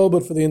Yisrael,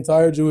 but for the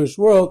entire Jewish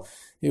world,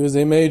 He was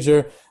a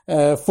major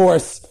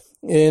force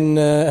in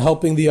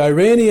helping the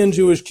Iranian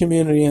Jewish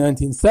community in the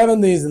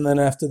 1970s, and then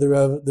after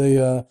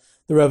the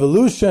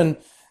revolution,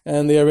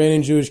 and the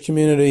Iranian Jewish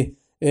community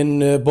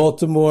in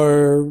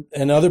Baltimore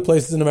and other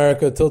places in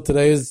America till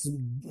today is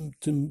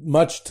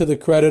much to the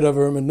credit of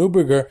Herman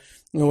Neuberger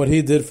and what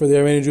he did for the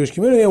Iranian Jewish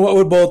community. And what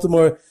would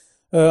Baltimore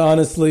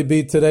honestly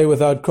be today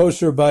without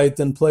kosher bite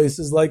and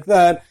places like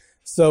that?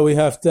 So we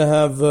have to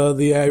have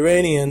the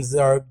Iranians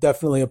are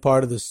definitely a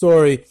part of the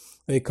story.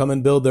 They come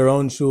and build their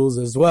own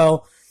shuls as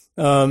well.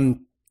 Reb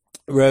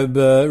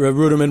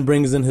Ruderman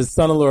brings in his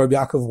son-in-law, Reb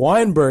Yaakov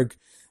Weinberg,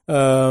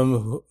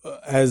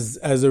 as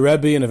a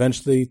Rebbe, and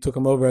eventually took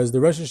him over as the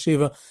Rosh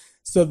Yeshiva.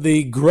 So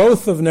the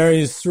growth of Ner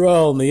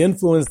Yisrael and the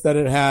influence that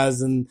it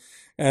has, and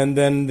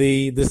then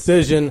the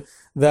decision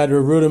that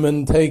Reb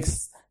Ruderman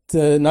takes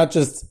to not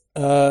just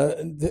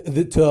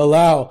to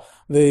allow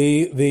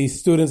the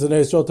students of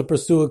Ner Yisrael to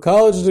pursue a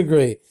college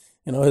degree.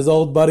 You know, his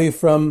old buddy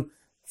from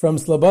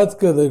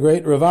Slobodka, the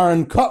great Rav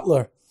Aaron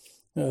Kotler,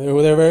 they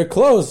were very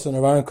close, and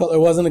Rav Aaron Kotler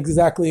wasn't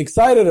exactly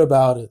excited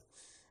about it.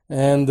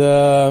 And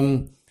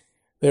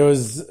it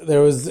was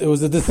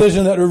a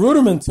decision that Rav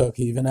Ruderman took.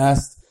 He even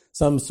asked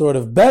some sort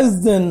of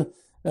Bezdin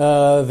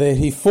that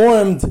he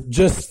formed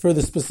just for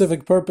the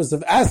specific purpose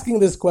of asking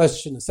this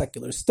question: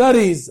 secular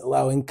studies,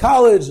 allowing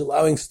college,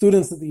 allowing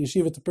students at the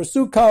yeshiva to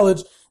pursue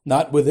college,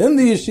 not within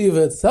the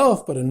yeshiva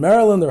itself, but in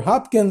Maryland or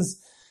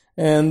Hopkins,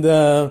 and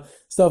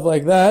stuff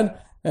like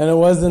that. And it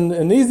wasn't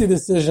an easy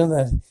decision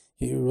that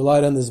he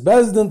relied on this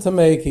Bezdin to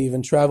make. He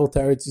even traveled to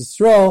Eretz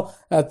Yisrael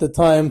at the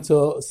time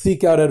to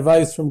seek out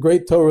advice from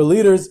great Torah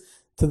leaders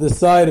to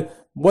decide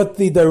what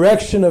the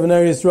direction of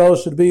Ner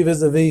Yisrael should be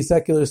vis-a-vis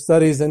secular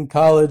studies in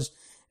college.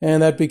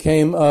 And that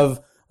became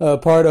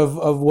part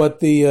of what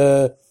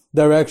the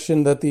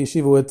direction that the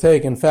yeshiva would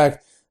take. In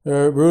fact,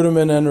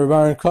 Ruderman and Rav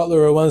Aaron Kotler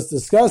were once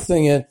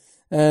discussing it,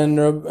 and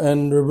Rav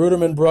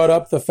Ruderman brought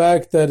up the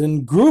fact that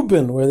in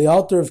Grubin, where the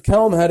Alter of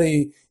Kelm had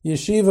a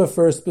yeshiva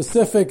for a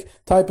specific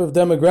type of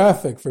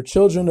demographic, for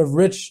children of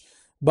rich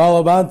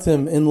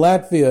Balabantim in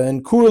Latvia,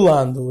 and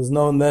Kurland, who was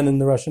known then in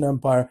the Russian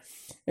Empire,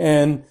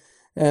 and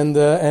in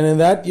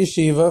that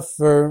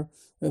yeshiva,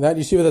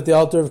 that the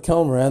Alter of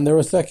Kelm ran, there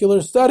were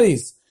secular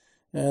studies.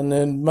 And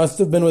it must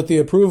have been with the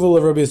approval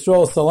of Rabbi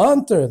Yisrael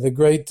Salanter, the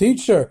great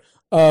teacher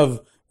of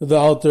the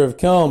Alter of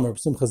Kelm. Or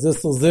Simcha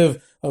Zissel Ziv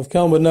of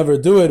Kelm would never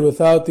do it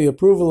without the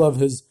approval of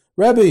his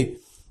Rebbe.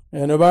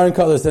 And Rav Aaron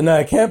Kotler said, no,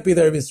 it can't be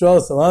that Rabbi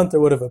Yisrael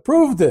Salanter would have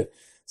approved it.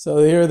 So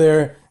here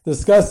they're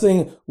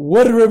discussing,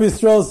 would Rabbi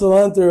Yisrael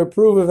Salanter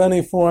approve of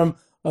any form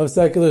of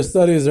secular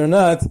studies or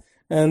not?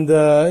 And,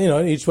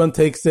 each one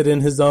takes it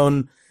in his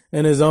own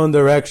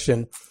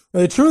direction.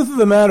 The truth of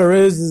the matter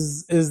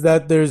is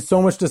that there's so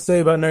much to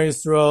say about Ner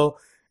Yisrael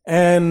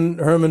and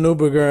Herman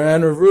Neuberger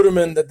and Rav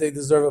Ruderman that they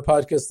deserve a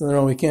podcast on their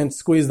own. We can't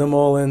squeeze them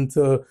all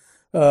into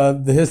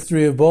the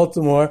history of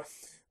Baltimore.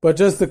 But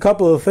just a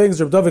couple of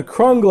things. Rav David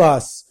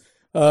Kronglas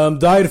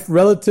died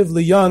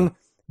relatively young,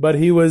 but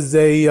he was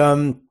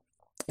a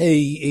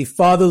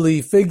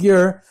fatherly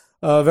figure,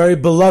 very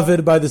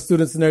beloved by the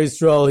students in Ner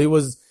Yisrael. He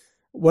was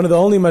one of the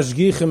only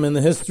mashgichim in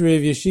the history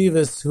of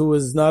yeshivas who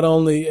was not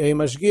only a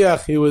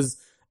mashgiach, he was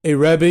a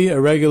rebbe,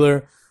 a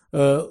regular,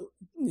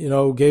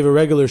 gave a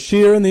regular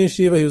shir in the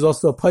yeshiva. He was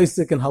also a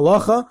paisik in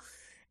halacha,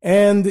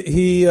 and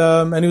he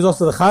was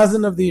also the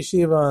chazan of the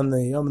yeshiva on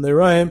the Yom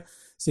Ne'Raim.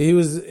 So he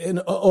was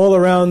all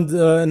around,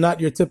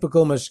 not your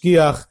typical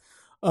mashgiach.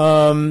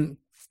 Rav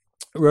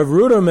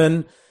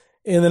Ruderman,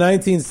 in the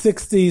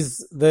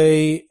 1960s,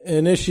 they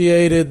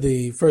initiated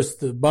the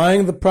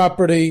buying the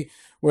property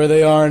where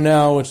they are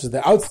now, which is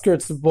the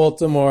outskirts of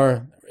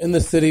Baltimore, in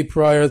the city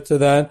prior to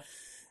that.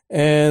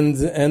 And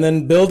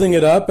then building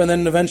it up, and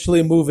then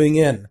eventually moving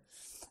in.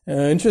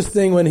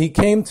 Interesting, when he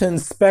came to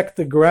inspect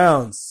the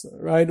grounds,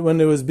 right,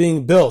 when it was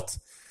being built,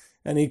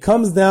 and he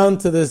comes down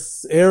to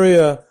this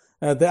area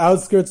at the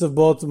outskirts of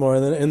Baltimore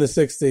in the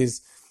 60s,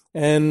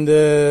 and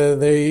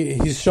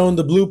he's shown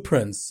the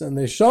blueprints, and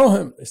they show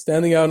him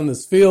standing out in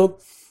this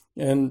field,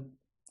 and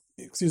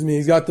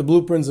he's got the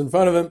blueprints in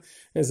front of him,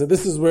 and said,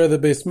 this is where the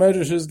Beis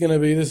Medrash is going to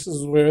be, this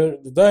is where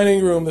the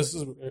dining room, this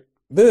is where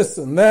this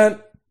and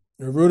that.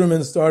 Rav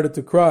Ruderman started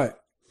to cry.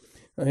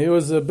 Now, he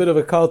was a bit of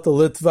a Kalta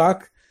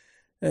Litvak,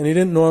 and he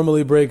didn't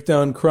normally break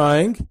down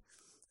crying,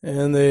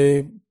 and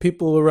the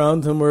people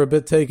around him were a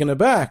bit taken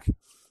aback,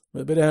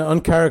 a bit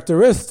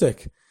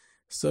uncharacteristic.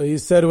 So he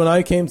said, when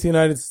I came to the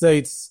United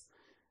States,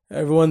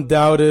 everyone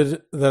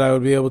doubted that I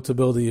would be able to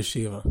build a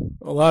yeshiva.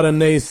 A lot of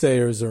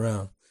naysayers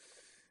around.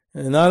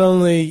 And not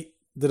only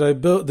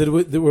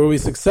were we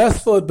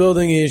successful at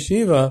building a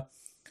yeshiva,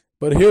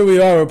 but here we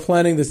are, we're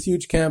planning this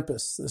huge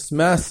campus, this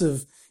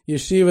massive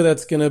yeshiva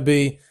that's going to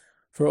be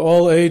for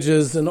all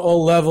ages and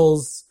all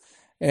levels,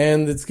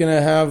 and it's going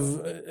to have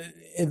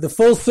the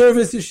full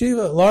service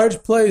yeshiva,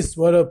 large place.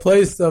 What a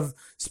place of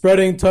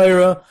spreading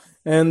Torah,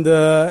 and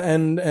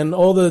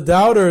all the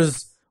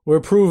doubters were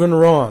proven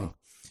wrong.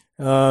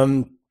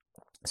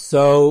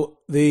 So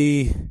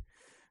the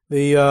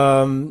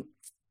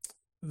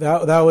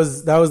that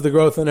was the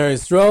growth in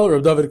Eretz Yisrael.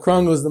 Reb David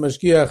Krung was the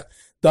Mashgiach,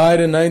 died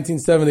in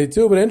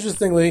 1972. But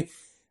interestingly,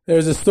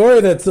 there's a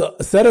story that's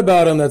said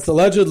about him that's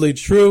allegedly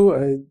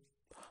true.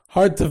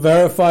 Hard to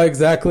verify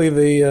exactly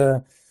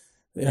the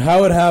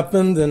how it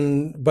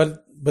happened,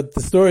 but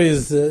the story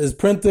is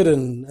printed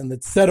and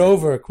it's said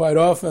over quite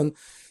often.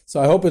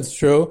 So I hope it's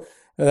true.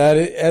 That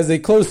as a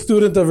close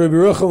student of Rabbi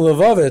Yerucham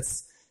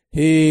Levovitz,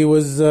 he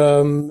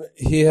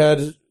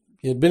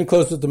had been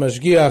close with the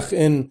Mashgiach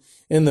in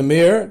the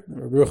Mir.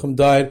 Rabbi Yerucham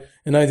died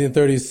in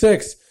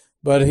 1936,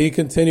 but he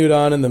continued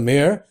on in the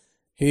Mir.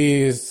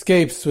 He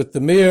escapes with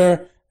the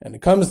Mir, and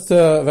it comes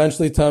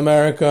eventually to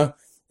America.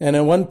 And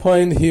at one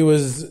point, he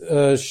was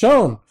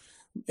shown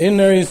in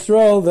Eretz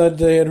Yisrael that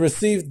they had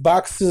received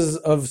boxes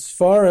of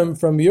Sfarim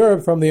from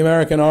Europe, from the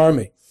American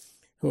army,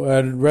 who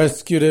had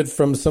rescued it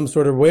from some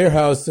sort of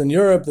warehouse in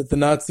Europe that the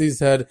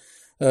Nazis had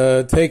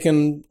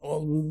taken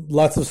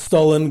lots of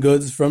stolen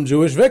goods from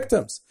Jewish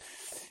victims.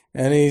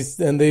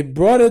 And they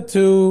brought it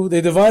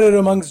they divided it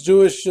amongst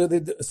Jewish,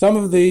 some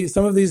of these,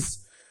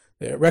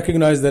 they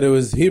recognized that it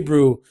was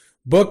Hebrew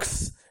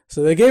books,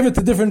 so they gave it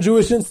to different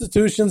Jewish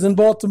institutions in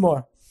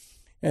Baltimore.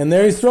 And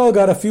there Yisrael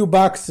got a few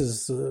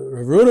boxes.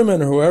 Rav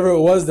Ruderman, or whoever it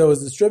was that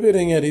was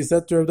distributing it, he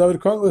said to Rav David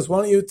Krunglis,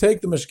 why don't you the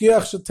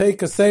Mashgiach should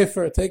take a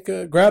sefer,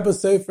 grab a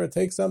sefer,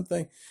 take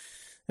something.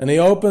 And he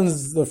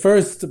opens the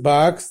first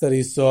box that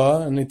he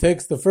saw, and he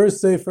takes the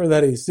first sefer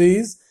that he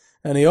sees,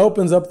 and he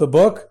opens up the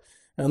book,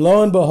 and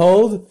lo and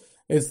behold,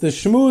 it's the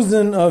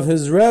shmuzin of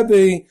his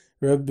Rebbe,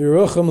 Rabbi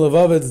Yerucham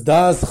Levovitz,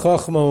 Das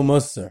Chochma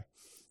Umusar.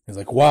 He's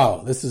like,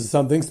 wow, this is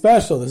something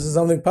special, this is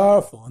something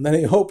powerful. And then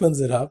he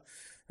opens it up,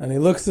 and he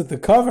looks at the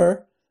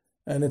cover,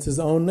 and it's his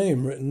own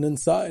name written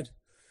inside.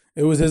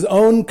 It was his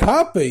own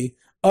copy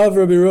of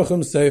Rabbi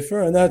Yerucham's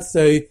sefer, and that's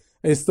a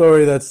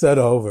story that's said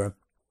over.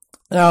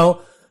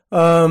 Now,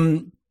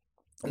 the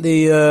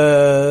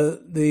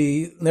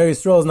Ner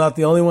Yisrael is not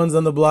the only ones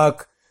on the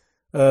block.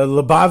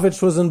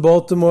 Lubavitch was in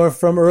Baltimore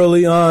from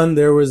early on.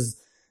 There was,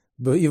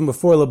 even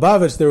before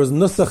Lubavitch, there was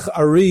Nusach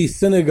Ari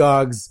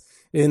synagogues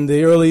in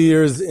the early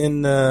years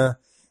in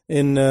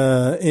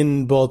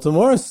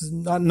Baltimore.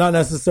 Not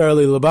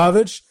necessarily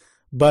Lubavitch,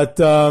 but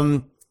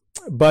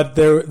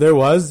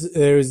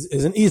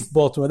there's in East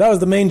Baltimore. That was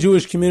the main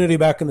Jewish community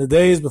back in the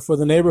days before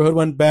the neighborhood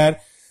went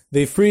bad.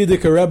 The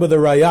Frierdiker Rebbe, the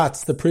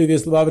Rayatz, the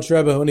previous Lubavitch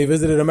Rebbe, when he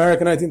visited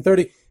America in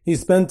 1930, he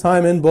spent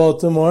time in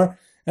Baltimore,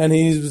 and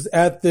he was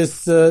at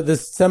this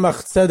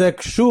Tzemach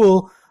Tzedek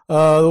Shul,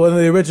 one of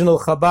the original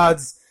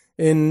Chabads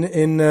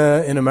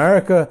in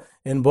America,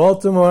 in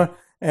Baltimore,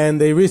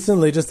 and they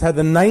recently just had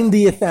the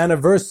 90th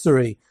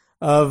anniversary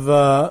of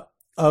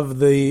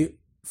the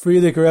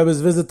Frierdiker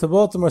Rebbe's visit to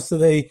Baltimore, so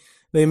they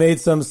made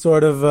some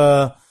sort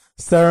of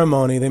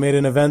ceremony. They made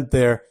an event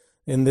there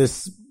in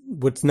this,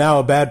 what's now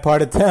a bad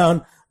part of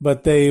town,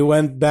 but they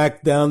went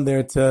back down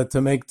there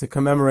to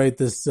commemorate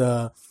this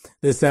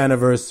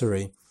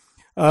anniversary.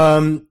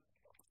 With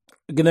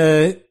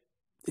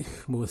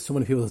so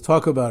many people to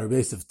talk about, Rabbi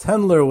Yosef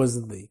Tendler was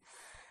in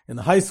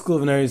the high school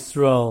of Ner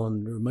Yisrael,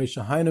 and Moshe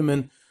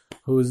Heinemann,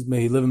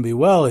 may he live and be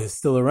well, he's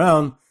still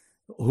around,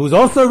 who's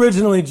also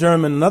originally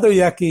German, another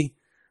Yeki.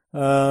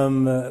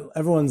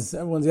 Everyone's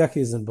Yeki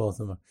is in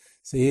Baltimore.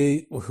 So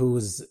who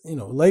was,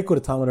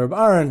 Lakewood, Talmud Reb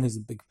Aaron, he's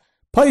a big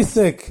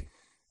Paisik,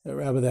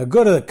 Rabbi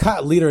Aguda,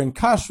 the leader in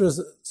Kashrus,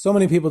 so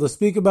many people to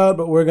speak about,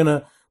 but we're going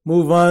to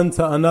move on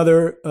to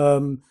another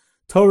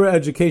Torah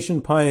education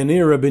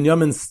pioneer, Rabbi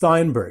Binyamin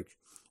Steinberg,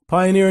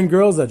 pioneer in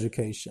girls'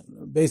 education.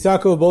 Beis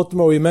Yaakov of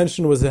Baltimore, we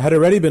mentioned, had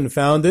already been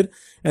founded,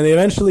 and they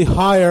eventually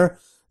hire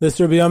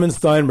this Rabbi Binyamin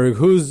Steinberg.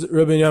 Who's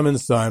Rabbi Binyamin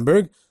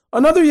Steinberg?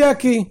 Another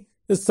Yeki,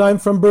 this time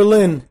from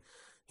Berlin.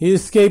 He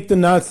escaped the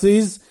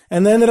Nazis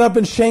and ended up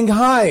in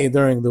Shanghai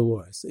during the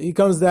war. So he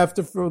comes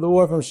after the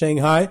war from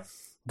Shanghai,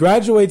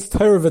 graduates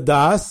Torah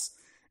V'das,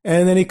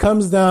 and then he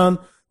comes down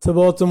to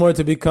Baltimore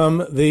to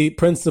become the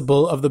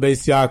principal of the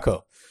Beis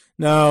Yaakov.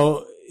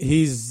 Now,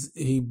 he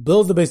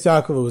builds the Beis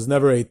Yaakov. It was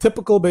never a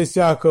typical Beis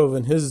Yaakov.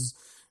 In his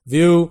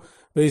view,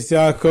 his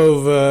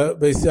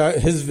Beis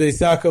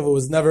Yaakov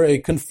was never a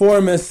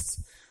conformist.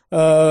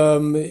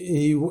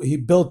 He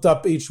built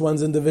up each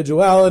one's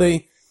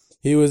individuality.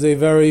 He was a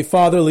very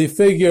fatherly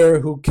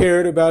figure who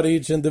cared about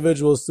each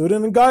individual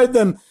student and guided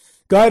them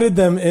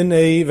in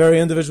a very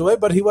individual way.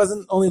 But he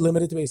wasn't only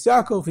limited to Beis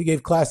Yaakov. He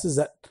gave classes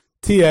at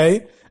TA,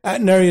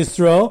 at Ner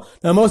Yisrael.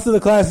 Now, most of the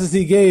classes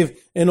he gave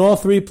in all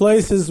three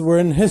places were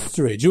in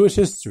history, Jewish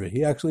history.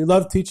 He actually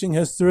loved teaching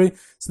history.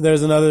 So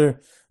there's at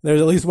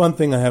least one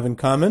thing I have in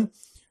common.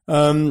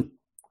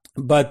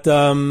 But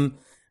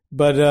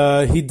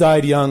he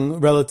died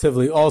young,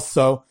 relatively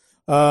also.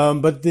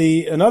 But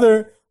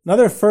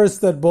another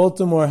first that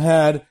Baltimore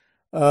had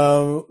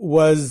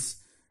was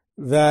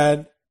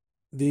that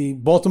the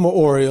Baltimore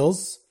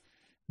Orioles,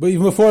 but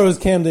even before it was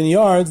Camden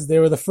Yards, they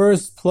were the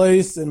first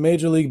place in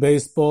Major League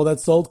Baseball that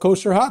sold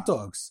kosher hot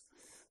dogs.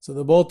 So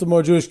the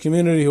Baltimore Jewish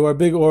community, who are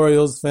big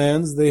Orioles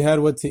fans, they had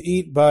what to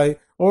eat by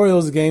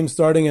Orioles games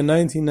starting in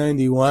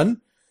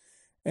 1991.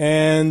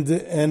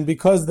 And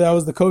because that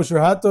was the kosher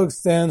hot dog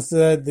stand, so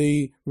that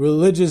the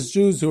religious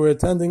Jews who were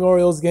attending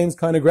Orioles games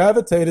kind of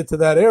gravitated to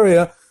that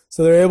area,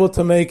 so they're able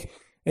to make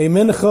a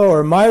mincha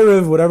or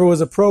ma'ariv, whatever was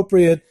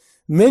appropriate,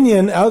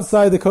 minyan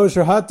outside the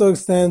kosher hot dog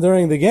stand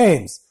during the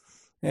games.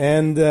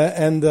 And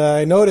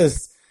I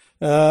noticed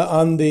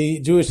on the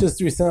Jewish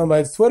History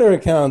Soundbites Twitter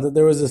account that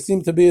there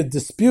seemed to be a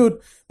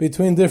dispute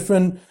between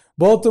different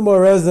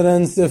Baltimore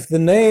residents if the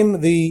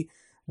name, the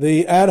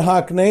ad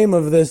hoc name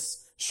of this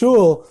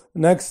shul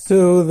next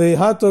to the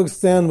hot dog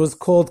stand was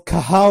called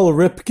Kahal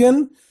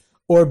Ripken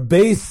or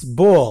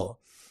Baseball.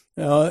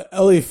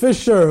 Eli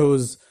Fisher,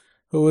 who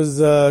was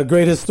a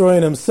great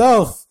historian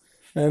himself,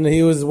 and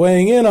he was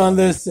weighing in on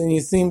this, and he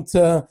seemed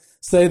to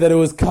say that it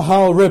was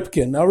Kahal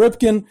Ripken. Now,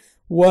 Ripken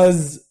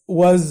was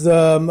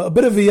a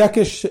bit of a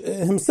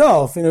Yekish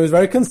himself. He was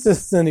very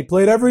consistent. He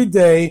played every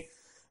day,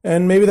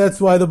 and maybe that's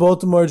why the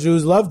Baltimore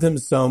Jews loved him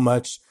so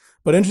much.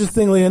 But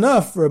interestingly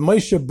enough, Reb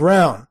Moshe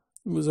Brown,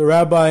 who was a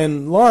rabbi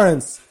in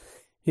Lawrence,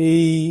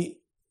 he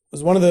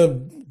was one of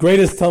the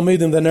greatest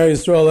Talmidim that Ner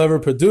Yisrael ever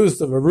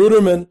produced, of a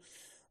Ruderman,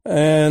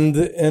 and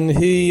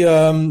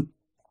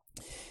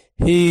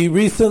he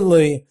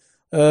recently,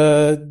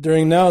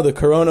 during now the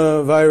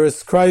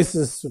coronavirus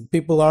crisis,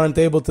 people aren't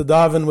able to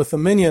daven with the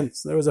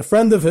minyans. There was a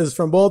friend of his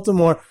from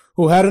Baltimore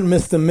who hadn't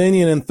missed a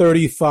minyan in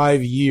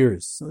 35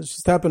 years. So this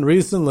just happened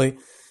recently.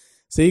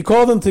 So he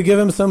called him to give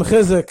him some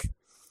chizuk.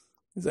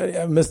 He said,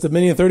 I've missed a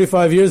minyan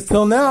 35 years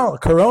till now.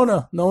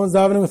 Corona. No one's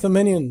davening with a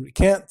minyan. We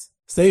can't.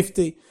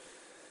 Safety.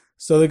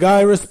 So the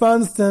guy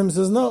responds to him,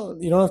 says, no,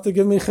 you don't have to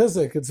give me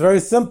chizuk. It's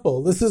very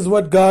simple. This is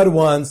what God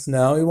wants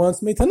now. He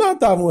wants me to not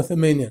daven with a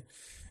minyan.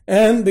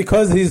 And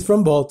because he's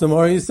from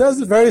Baltimore, he says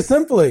it very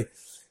simply.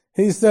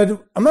 He said,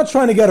 I'm not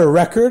trying to get a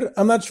record.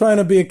 I'm not trying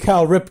to be a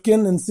Cal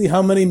Ripken and see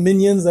how many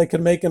minyans I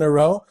can make in a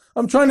row.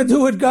 I'm trying to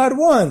do what God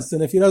wants.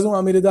 And if he doesn't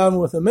want me to daven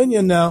with a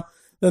minyan now,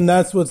 then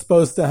that's what's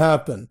supposed to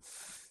happen.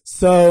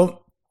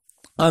 So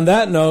on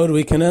that note,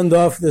 we can end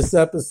off this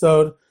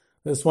episode,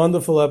 this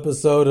wonderful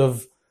episode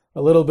of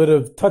a little bit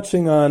of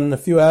touching on a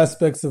few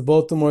aspects of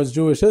Baltimore's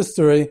Jewish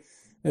history,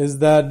 is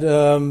that,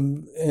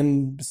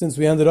 since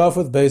we ended off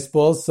with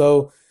baseball,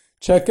 so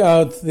check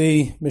out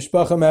the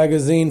Mishpacha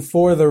magazine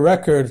For the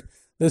Record.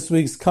 This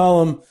week's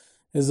column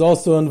is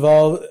also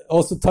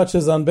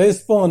touches on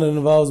baseball, and it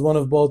involves one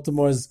of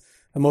Baltimore's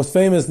most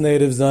famous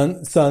native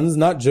sons,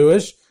 not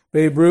Jewish,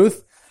 Babe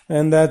Ruth,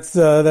 and that's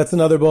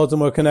another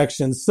Baltimore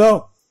connection.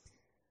 So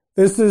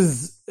this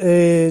is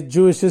a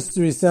Jewish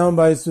History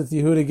Soundbites with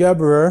Yehuda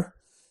Geberer,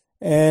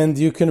 and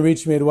you can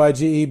reach me at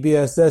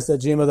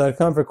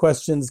ygebss@gmail.com for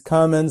questions,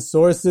 comments,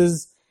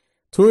 sources,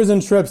 tours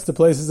and trips to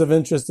places of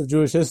interest of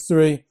Jewish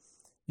history.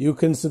 You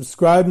can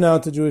subscribe now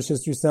to Jewish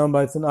History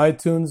Soundbites on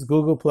iTunes,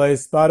 Google Play,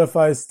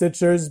 Spotify,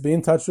 Stitchers. Be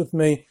in touch with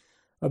me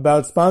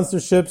about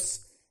sponsorships,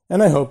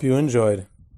 and I hope you enjoyed.